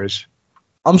first series.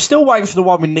 I'm still waiting for the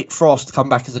one with Nick Frost to come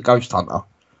back as a ghost hunter.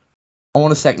 I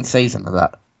want a second season of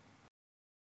that.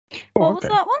 What was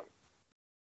that one?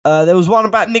 There was one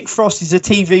about Nick Frost. He's a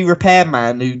TV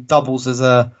repairman who doubles as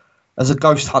a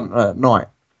ghost hunter at night.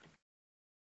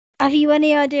 Have you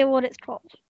any idea what it's called?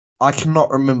 I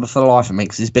cannot remember for the life of me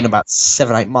because it's been about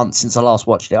 7-8 months since I last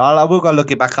watched it. I will go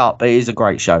look it back up, but it is a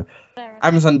great show.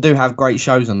 Amazon do have great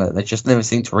shows on it. They just never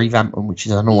seem to revamp them, which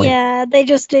is annoying. Yeah, they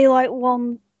just do like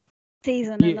one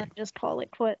season and then just call it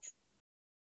quits.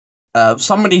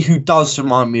 Somebody who does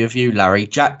remind me of you, Larry,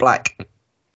 Jack Black.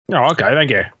 Oh, okay,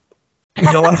 thank you.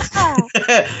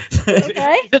 Okay.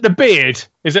 Is it the beard?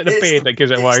 Is it the beard that gives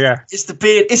it away? Yeah. It's the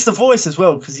beard. It's the voice as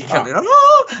well because he can.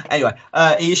 Oh. Anyway,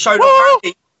 he showed up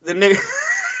the new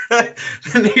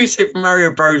the new Super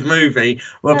Mario Bros. Movie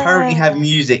will apparently have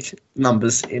music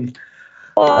numbers in.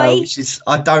 Which is,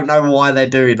 I don't know why they're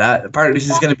doing that. Apparently, this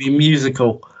is going to be a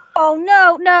musical. Oh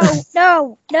no!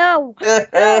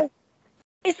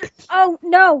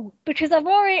 Because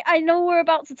I know we're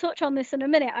about to touch on this in a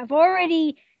minute. I've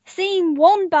already seen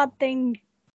one bad thing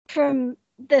from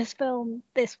this film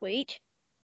this week.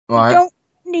 Right. You don't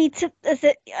need to.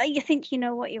 You think you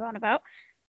know what you're on about?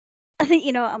 I think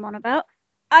you know what I'm on about.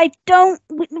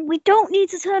 We don't need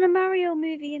to turn a Mario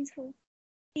movie into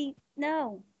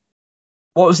no.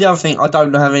 What was the other thing? I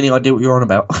don't have any idea what you're on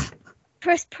about.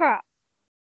 Chris Pratt.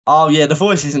 Oh yeah, the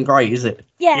voice isn't great, is it?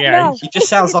 Yeah, no. He just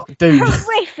sounds like a dude.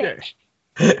 Horrific.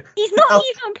 He's not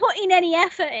even putting any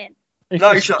effort in. He's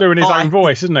just doing his own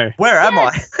voice, isn't he? Where am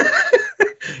I?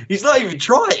 He's not even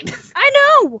trying. I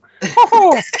know.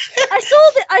 I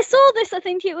saw this. I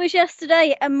think it was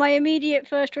yesterday, and my immediate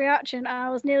first reaction,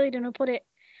 I was nearly going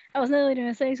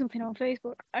to say something on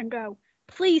Facebook and go,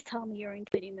 "Please tell me you're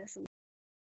including this."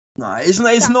 No, it's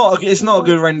not a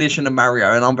good rendition of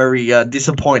Mario, and I'm very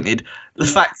disappointed. The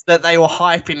fact that they were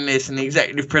hyping this, and the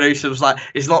executive producer was like,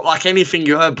 "It's not like anything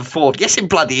you heard before." Yes, it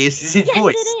bloody is. It's his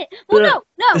voice. Yes, it is. Well,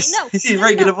 no. It's his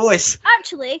regular voice.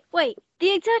 Actually, wait.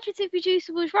 The executive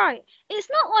producer was right. It's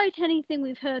not like anything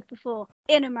we've heard before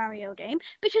in a Mario game,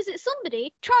 because it's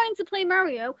somebody trying to play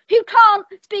Mario who can't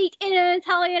speak in an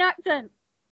Italian accent.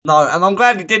 No, and I'm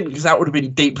glad he didn't, because that would have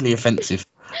been deeply offensive.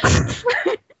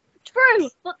 True,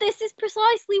 but this is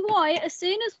precisely why, as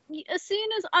soon as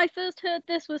I first heard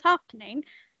this was happening,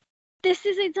 this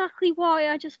is exactly why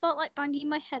I just felt like banging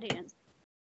my head in.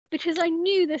 Because I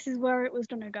knew this is where it was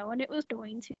going to go, and it was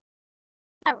going to be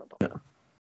terrible.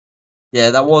 Yeah,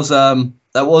 that was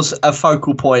a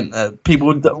focal point.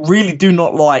 People that really do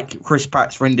not like Chris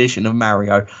Pratt's rendition of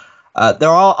Mario. There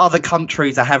are other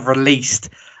countries that have released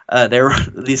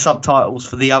the subtitles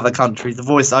for the other countries, the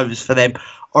voiceovers for them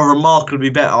are remarkably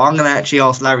better. I'm going to actually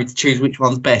ask Larry to choose which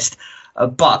one's best.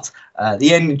 But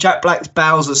the end, Jack Black's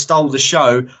Bowser stole the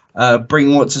show,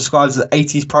 bringing what's described as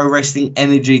 80s pro wrestling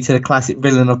energy to the classic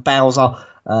villain of Bowser.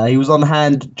 He was on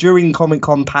hand during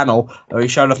Comic-Con panel, where he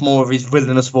showed off more of his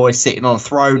villainous voice sitting on a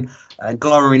throne,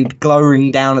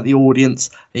 glowering down at the audience.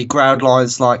 He growled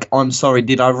lines like, "I'm sorry,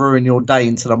 did I ruin your day?"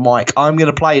 into the mic. I'm going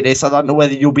to play this. I don't know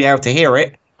whether you'll be able to hear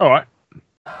it. All right.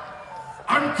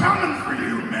 I'm coming for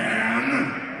you,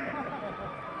 man.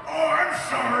 Oh, I'm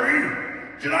sorry.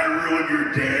 Did I ruin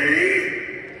your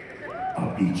day?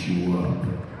 I'll beat you up.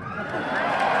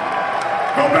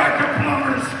 Go back to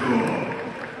plumber school.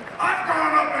 I've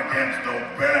gone up against the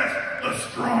best, the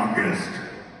strongest.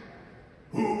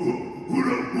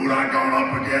 Who'd I gone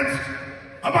up against?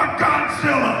 How about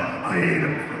Godzilla? I ate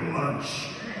him for lunch.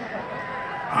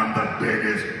 I'm the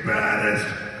biggest, baddest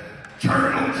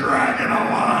turtle dragon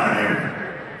alive.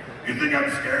 You think I'm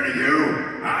scared of you?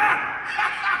 Huh?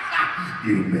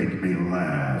 You make me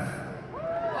laugh.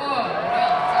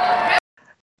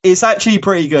 It's actually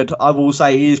pretty good. I will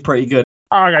say it is pretty good.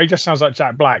 Okay, he just sounds like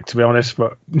Jack Black, to be honest,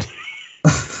 but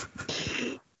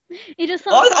He just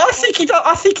sounds I think he does.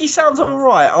 I think he sounds all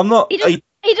right. I'm not.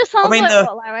 He just sounds mean, like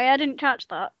what, Larry? I didn't catch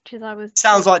that because I was.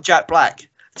 Sounds like Jack Black.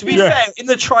 To be fair, in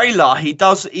the trailer, he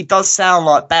does sound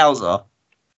like Bowser,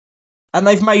 and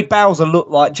they've made Bowser look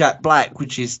like Jack Black,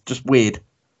 which is just weird.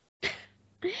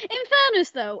 In fairness,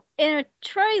 though, in a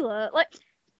trailer, like,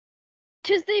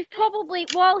 because they've probably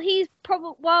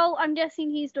while I'm guessing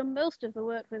he's done most of the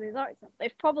work with his accent,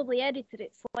 they've probably edited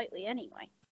it slightly anyway.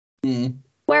 Mm.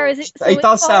 Whereas it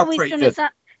does sound pretty good.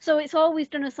 So it's always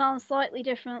going to sound slightly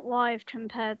different live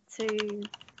compared to.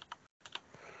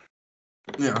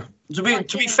 Yeah.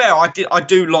 To be fair, I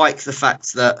do like the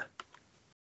fact that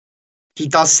he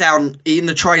does sound in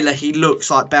the trailer. He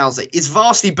looks like Bowser. It's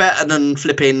vastly better than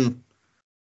flipping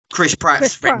Chris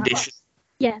Pratt's rendition.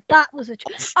 Yeah, that was a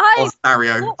of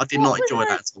Mario. I did not enjoy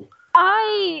that at all.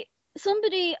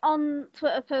 Somebody on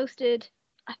Twitter posted.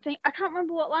 I can't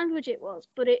remember what language it was,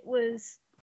 but it was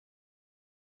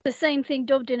the same thing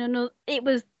dubbed in another. It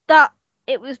was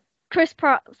Chris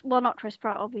Pratt. Well, not Chris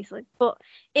Pratt, obviously, but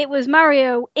it was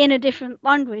Mario in a different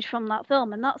language from that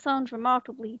film, and that sounds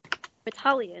remarkably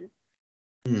Italian.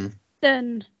 Mm.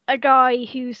 Than a guy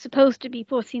who's supposed to be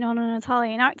putting on an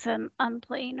Italian accent and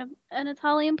playing an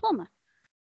Italian plumber.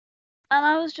 And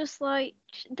I was just like,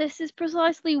 this is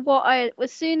precisely what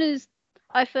as soon as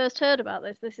I first heard about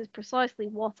this is precisely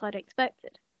what I'd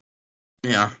expected.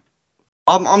 Yeah.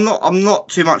 I'm not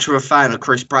too much of a fan of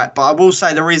Chris Pratt, but I will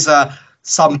say there is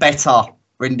some better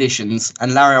renditions.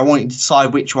 And Larry, I want you to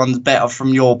decide which one's better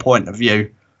from your point of view,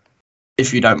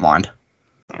 if you don't mind.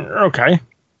 Okay.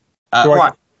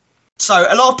 Right. So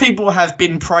a lot of people have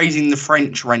been praising the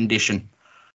French rendition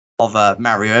of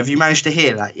Mario. Have you managed to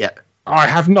hear that yet? I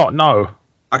have not, no.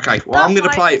 Okay, well, I'm going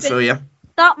to play it for you.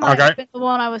 That might have been the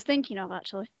one I was thinking of,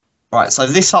 actually. Right, so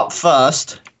this up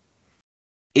first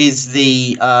is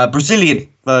the Brazilian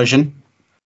version.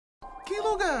 Que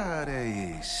lugar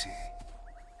é esse?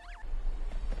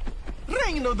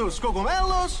 Reino dos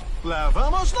cogumelos, lá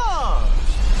vamos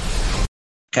nós.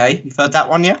 Okay, you've heard that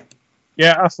one, yeah?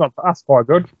 Yeah, that's quite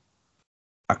good.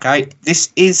 Okay,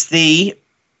 this is the...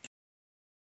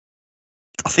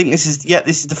 I think this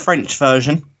is the French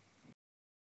version.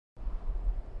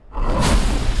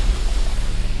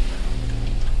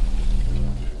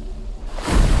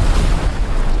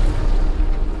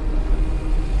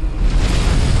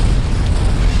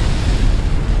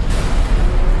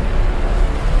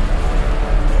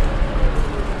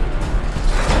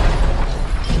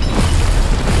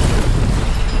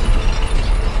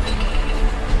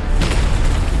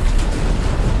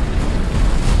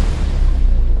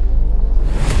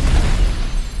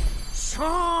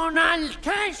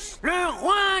 Altesse, le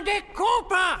roi des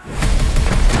copains!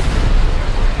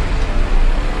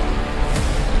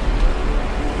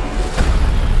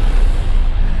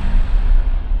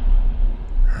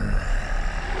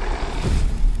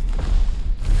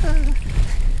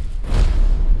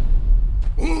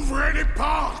 Ouvrez les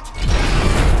portes!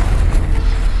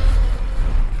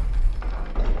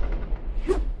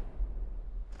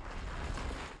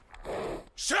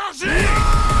 Chargez!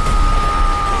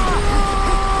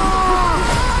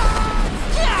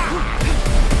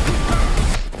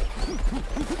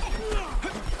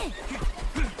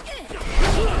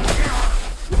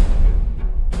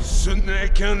 Ce n'est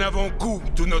qu'un avant-goût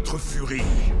de notre furie.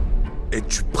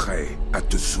 Es-tu prêt à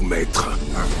te soumettre?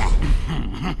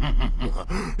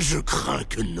 Je crains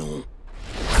que non.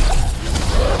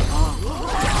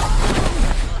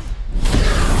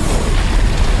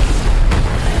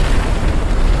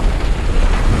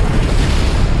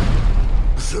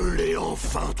 Je l'ai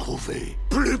enfin trouvé.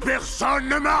 Plus personne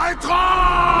ne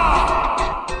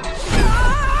m'arrêtera!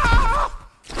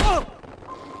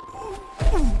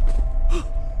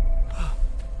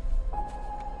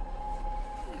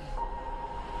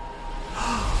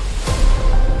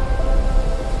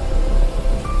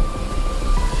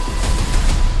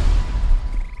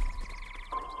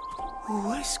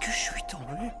 Où est-ce que je suis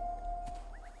tombé?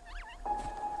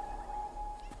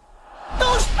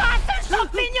 Touche pas à ce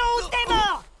champignon ou t'es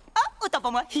mort! Oh, autant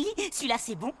pour moi. Celui-là,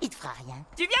 c'est bon, il te fera rien.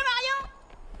 Tu viens,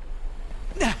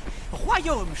 Marion?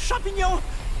 Royaume champignon,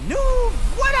 nous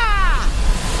voilà!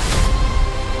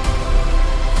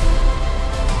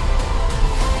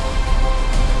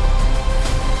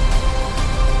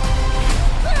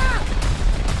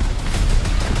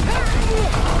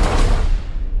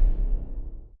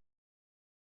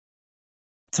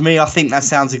 To me, I think that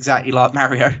sounds exactly like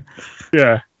Mario.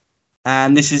 Yeah.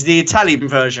 And this is the Italian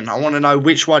version. I want to know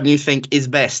which one you think is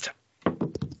best.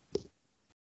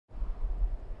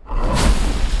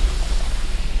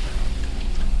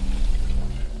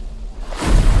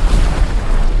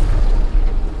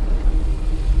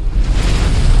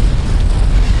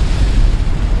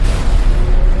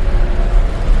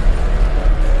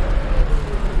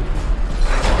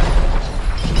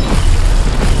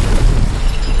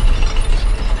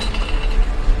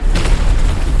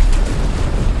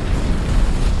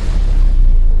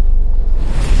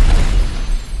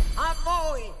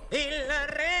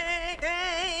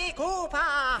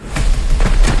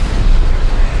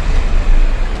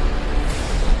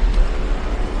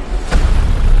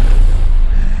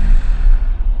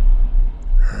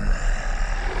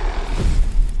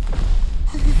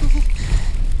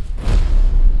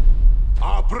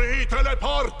 Aprite le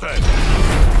porte!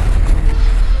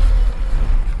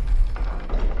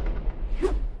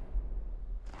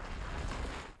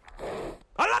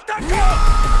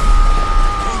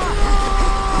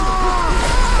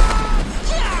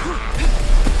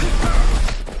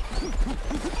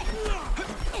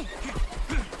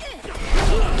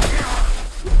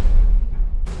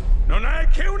 Non è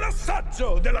che un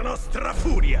assaggio della nostra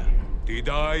furia! Ti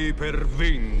dai per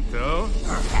vinto?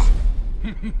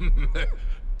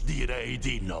 Direi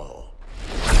di no.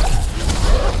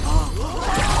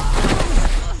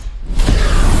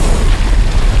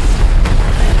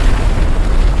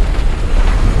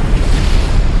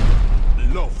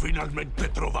 L'ho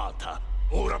finalmente trovata.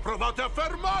 Ora provate a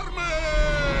fermarmi!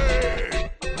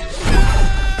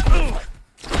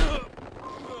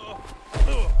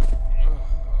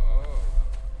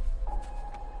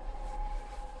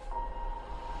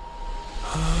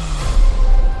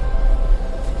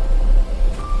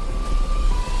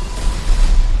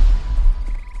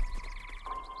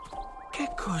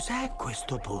 Che cos'è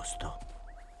questo posto?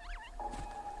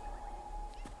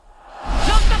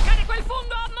 Non toccare quel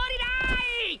fungo o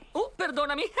morirai!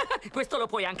 Perdonami, questo lo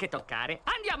puoi anche toccare.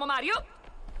 Andiamo, Mario!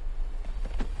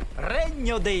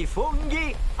 Regno dei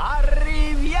funghi,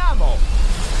 arriviamo!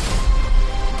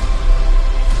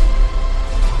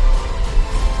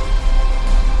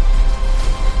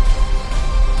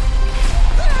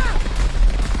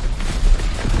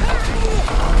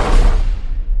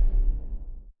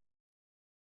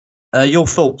 Your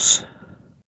thoughts?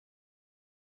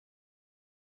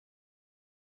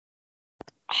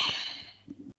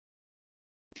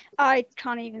 I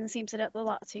can't even seem to get the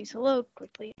latitude to load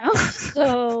quickly now,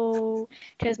 so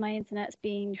because my internet's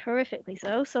being horrifically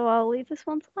so I'll leave this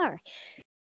one to Larry.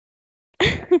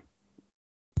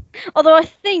 Although I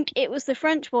think it was the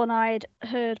French one I'd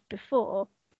heard before.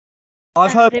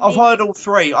 I've heard all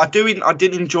three. I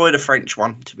did enjoy the French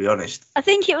one, to be honest. I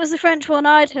think it was the French one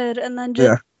I'd heard, and then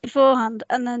just beforehand,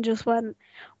 and then just went,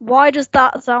 why does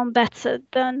that sound better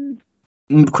than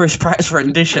Chris Pratt's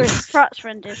rendition.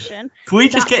 Can we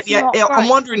just get the? not I'm right.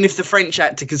 wondering if the French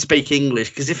actor can speak English,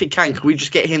 because if he can we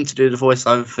just get him to do the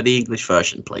voiceover for the English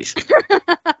version, please?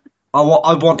 I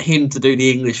want him to do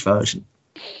the English version.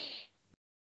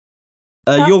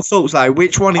 Your thoughts, though?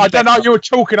 Which one is I don't know. You were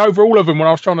talking over all of them when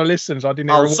I was trying to listen, so I didn't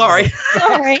hear. Oh, sorry.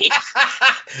 Sorry.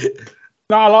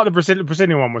 No, I like the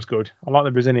Brazilian one was good. I like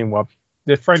the Brazilian one.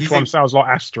 The French one sounds like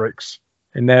Asterix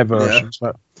in their versions,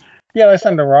 but yeah, they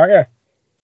sound alright. Yeah.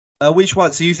 Which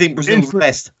one? So you think Brazil's the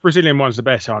best? Brazilian one's the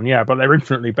best one, yeah, but they're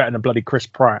infinitely better than bloody Chris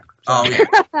Pratt. So.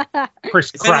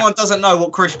 If anyone doesn't know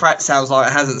what Chris Pratt sounds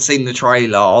like, hasn't seen the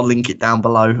trailer, I'll link it down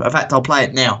below. In fact, I'll play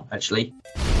it now, actually.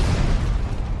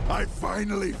 I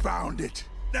finally found it.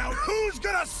 Now who's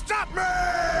gonna stop me?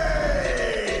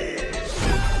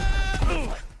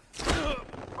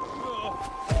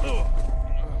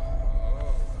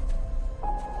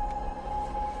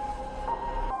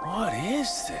 What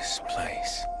is this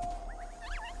place?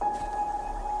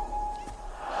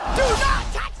 Do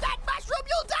not touch that mushroom,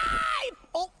 you'll die!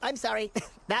 Oh, I'm sorry.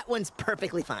 That one's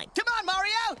perfectly fine. Come on,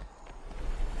 Mario!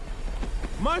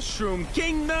 Mushroom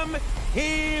Kingdom,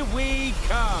 here we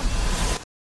come.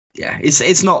 Yeah,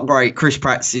 it's not great. Chris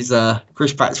Pratt's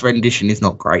rendition is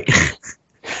not great.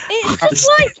 It's just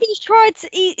like he's tried to.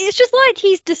 It's just like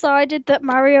he's decided that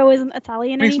Mario isn't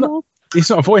Italian anymore. He's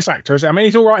not a voice actor, is he? I mean,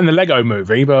 he's all right in the Lego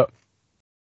movie, but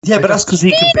yeah, but that's because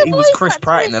he was Chris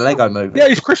Pratt in the Lego movie. Yeah,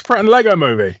 he's Chris Pratt in the Lego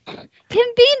movie. Him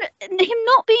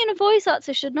not being a voice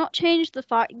actor should not change the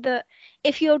fact that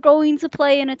if you're going to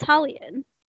play an Italian,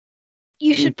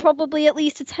 you should probably at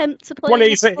least attempt to play. Well,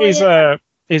 he's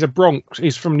a Bronx.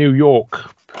 He's from New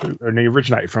York, and he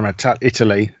originated from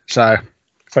Italy. So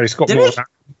he's got more. Of that.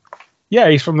 Yeah,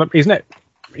 he's from isn't it?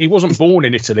 He wasn't born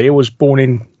in Italy. He was born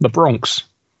in the Bronx,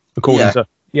 according to.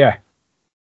 Yeah.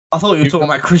 I thought you were talking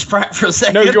about Chris Pratt for a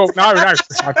second. No. God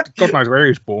knows where he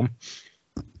was born.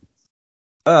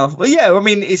 Oh well, yeah. I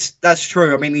mean, that's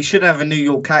true. I mean, he should have a New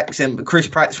York accent, but Chris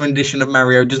Pratt's rendition of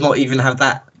Mario does not even have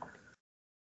that.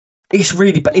 It's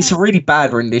a really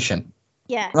bad rendition.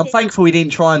 Yeah. And I'm thankful he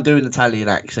didn't try and do an Italian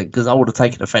accent, because I would have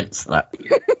taken offence to that.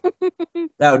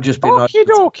 That would just be nice.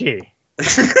 Okie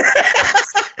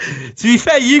To be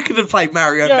fair, you could have played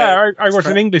Mario. Yeah, I was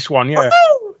an English one. Yeah.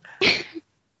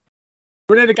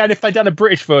 But then again, if they'd done a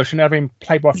British version, they'd have been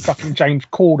played by fucking James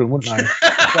Corden, wouldn't they?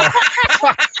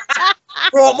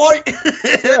 Right, mate.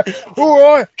 Yeah. All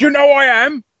right. Do you know I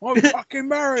am? I'm fucking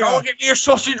Mario. Try and get me a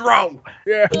sausage roll.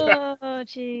 Yeah. Oh,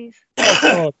 jeez.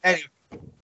 Anyway.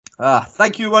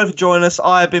 Thank you all for joining us.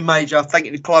 I have been Major. Thank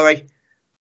you to Chloe.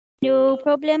 No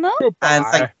problemo. And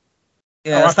thank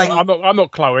you. I'm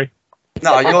not Chloe.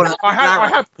 No, you're.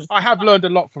 I have learned a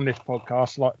lot from this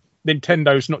podcast. Like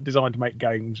Nintendo's not designed to make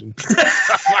games. And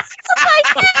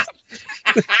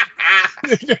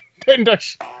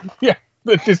Nintendo's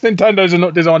are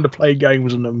not designed to play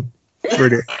games on them.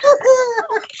 Brilliant.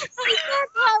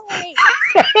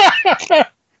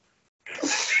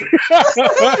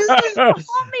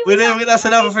 That's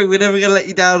another thing. We're never gonna let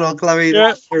you down on, Chloe.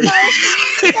 Yeah.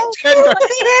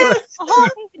 I'll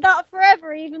hold that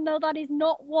forever, even though that is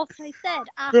not what I said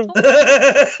at all.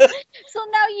 So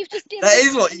now you've just given. That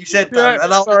is what you said, though. Yeah,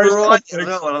 and I'll sorry, right.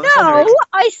 No,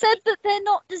 I said that they're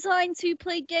not designed to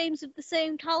play games of the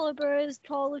same caliber as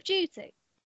Call of Duty.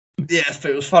 Yes,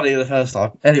 but it was funny the first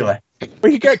time. Anyway,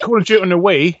 well, you get Call of Duty on the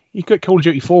Wii. You get Call of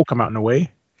Duty 4 come out on the Wii,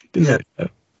 didn't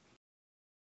it?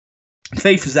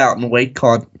 FIFA's out on the week.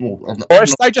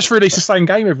 They just release the same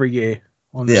game every year.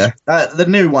 The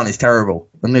new one is terrible.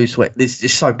 The new Switch. This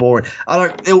is so boring.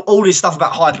 All this stuff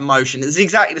about hypermotion. It's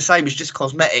exactly the same as just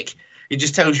cosmetic. It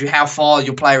just tells you how far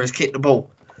your player has kicked the ball.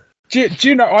 Do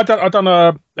you know? I done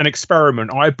an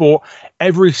experiment. I bought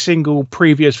every single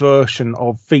previous version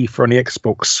of FIFA on the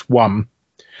Xbox One.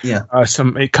 Yeah.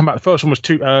 It come out. The first one was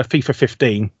FIFA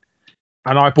 15,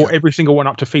 and I bought every single one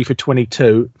up to FIFA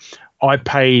 22. I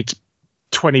paid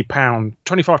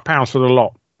 £25 for the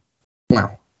lot.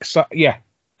 Wow. So yeah,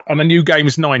 and the new game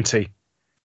is 90.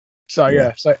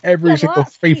 So so every single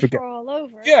FIFA game. All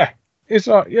over it. Yeah,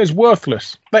 it's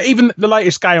worthless. But even the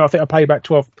latest game, I think I paid about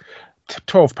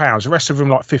 £12. The rest of them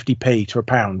like 50p to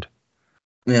 £1.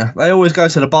 Yeah, they always go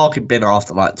to the bargain bin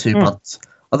after like 2 months.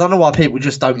 I don't know why people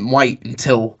just don't wait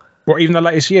until. What, even the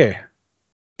latest year?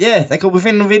 Yeah, they got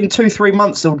within 2-3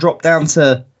 months they'll drop down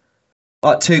to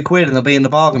like £2 and they'll be in the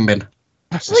bargain bin.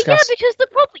 Well, yeah, because the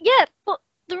problem. Yeah, but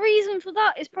the reason for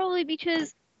that is probably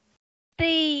because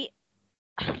by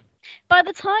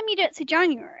the time you get to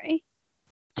January,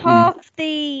 half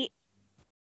the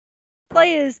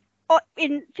players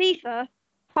in FIFA,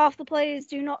 half the players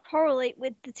do not correlate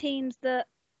with the teams that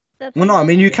Well, no, I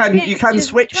mean you can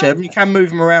switch them, you can move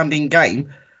them around in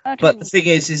game. But the thing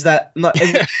is that not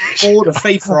all the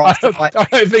FIFA after, like, I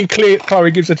don't think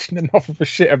Chloe gives enough of a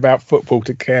shit about football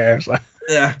to care. So.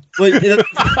 Yeah, well, you're not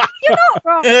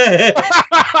wrong.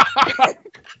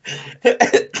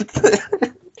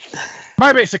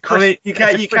 Maybe it's a. I mean, you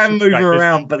can move them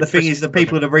around, but the thing is,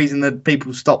 the reason that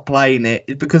people stop playing it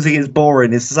is because it gets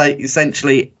boring. It's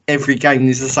essentially every game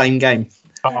is the same game.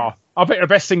 Oh, I bet the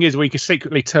best thing is we can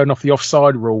secretly turn off the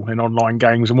offside rule in online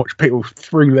games and watch people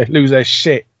lose their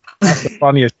shit. That's the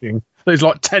funniest thing. There's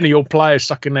like 10 of your players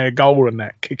sucking their goal and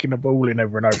that, kicking the ball in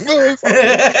over and over.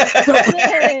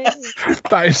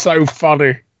 That is so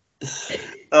funny.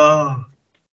 Oh,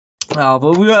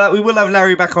 but we will have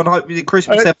Larry back on. Hopefully, the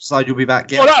Christmas episode you'll be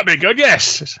back. Yeah. Well, that'd be good.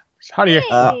 Yes. How do you?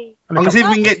 I'm gonna see if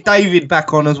we can get David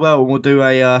back on as well, and we'll do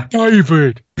a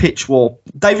David pitch war.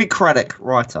 David Craddock,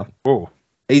 writer. Oh.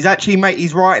 He's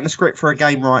writing a script for a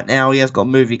game right now. He has got a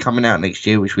movie coming out next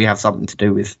year, which we have something to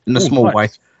do with in a small way.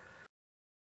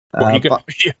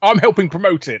 I'm helping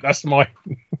promote it. That's my.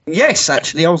 Yes,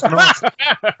 actually, I was going to ask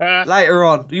later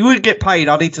on. You would get paid.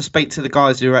 I need to speak to the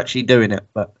guys who are actually doing it,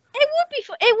 but it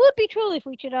would be cool if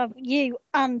we could have you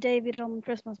and David on the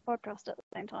Christmas podcast at the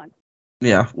same time.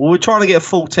 Yeah, well, we're trying to get a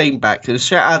full team back. So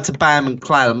shout out to Bam and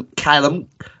Callum.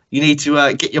 You need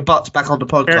to get your butts back on the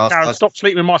podcast. Stop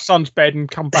sleeping in my son's bed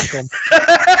and come back on.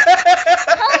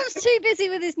 Callum's too busy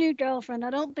with his new girlfriend. I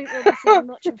don't think we'll be seeing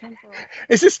much of him for it.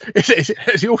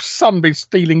 Has your son been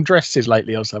stealing dresses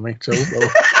lately or something? Is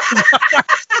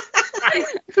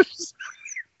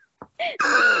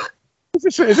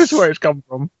this where it's come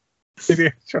from?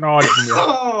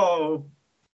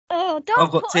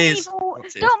 Don't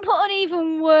put an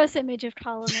even worse image of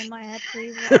Callum in my head,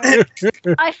 please.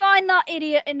 I find that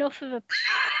idiot enough of a.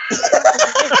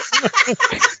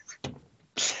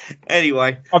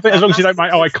 Anyway, I think as long as you don't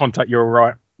make eye contact, you're all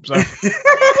right. So. I find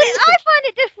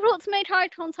it difficult to make eye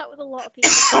contact with a lot of people.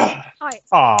 Fine.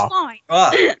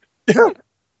 Oh,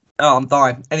 I'm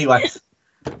dying. Anyway,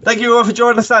 thank you all for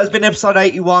joining us. That has been episode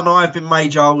 81. I've been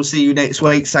Major. I will see you next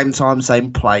week, same time,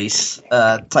 same place.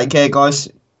 Take care, guys.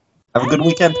 Have a good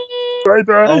weekend.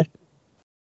 Bye.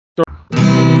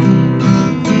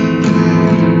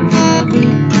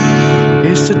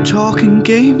 It's the Talking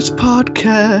Games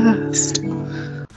Podcast.